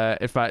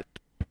 In fact,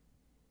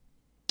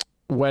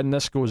 when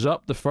this goes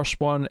up, the first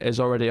one is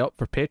already up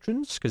for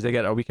patrons because they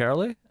get it a week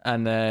early,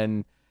 and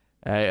then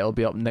it'll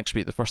be up next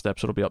week. The first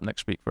episode will be up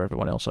next week for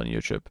everyone else on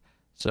YouTube.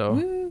 So,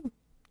 Woo.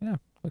 yeah,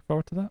 look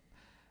forward to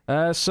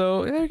that.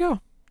 So there you go.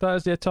 That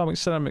is the Atomic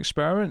Cinema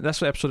Experiment.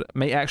 This episode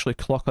might actually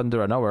clock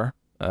under an hour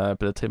by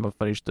the time I've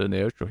finished doing the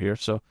outro here.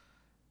 So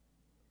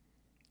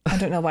I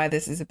don't know why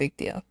this is a big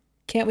deal.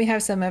 Can't we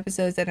have some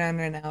episodes that are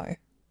under an hour?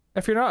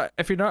 if you're not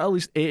at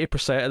least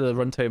 80% of the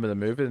runtime of the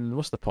movie, then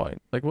what's the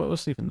point? Like,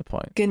 what's even the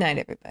point? Good night,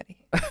 everybody.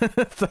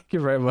 Thank you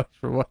very much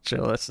for watching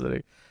and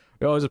listening.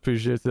 We always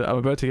appreciate it. I'm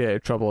about to get in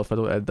trouble if I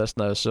don't end this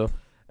now. So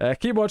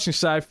keep watching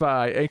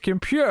Sci-Fi and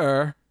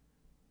Computer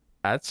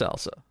at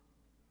Salsa.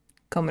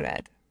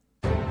 Comrade.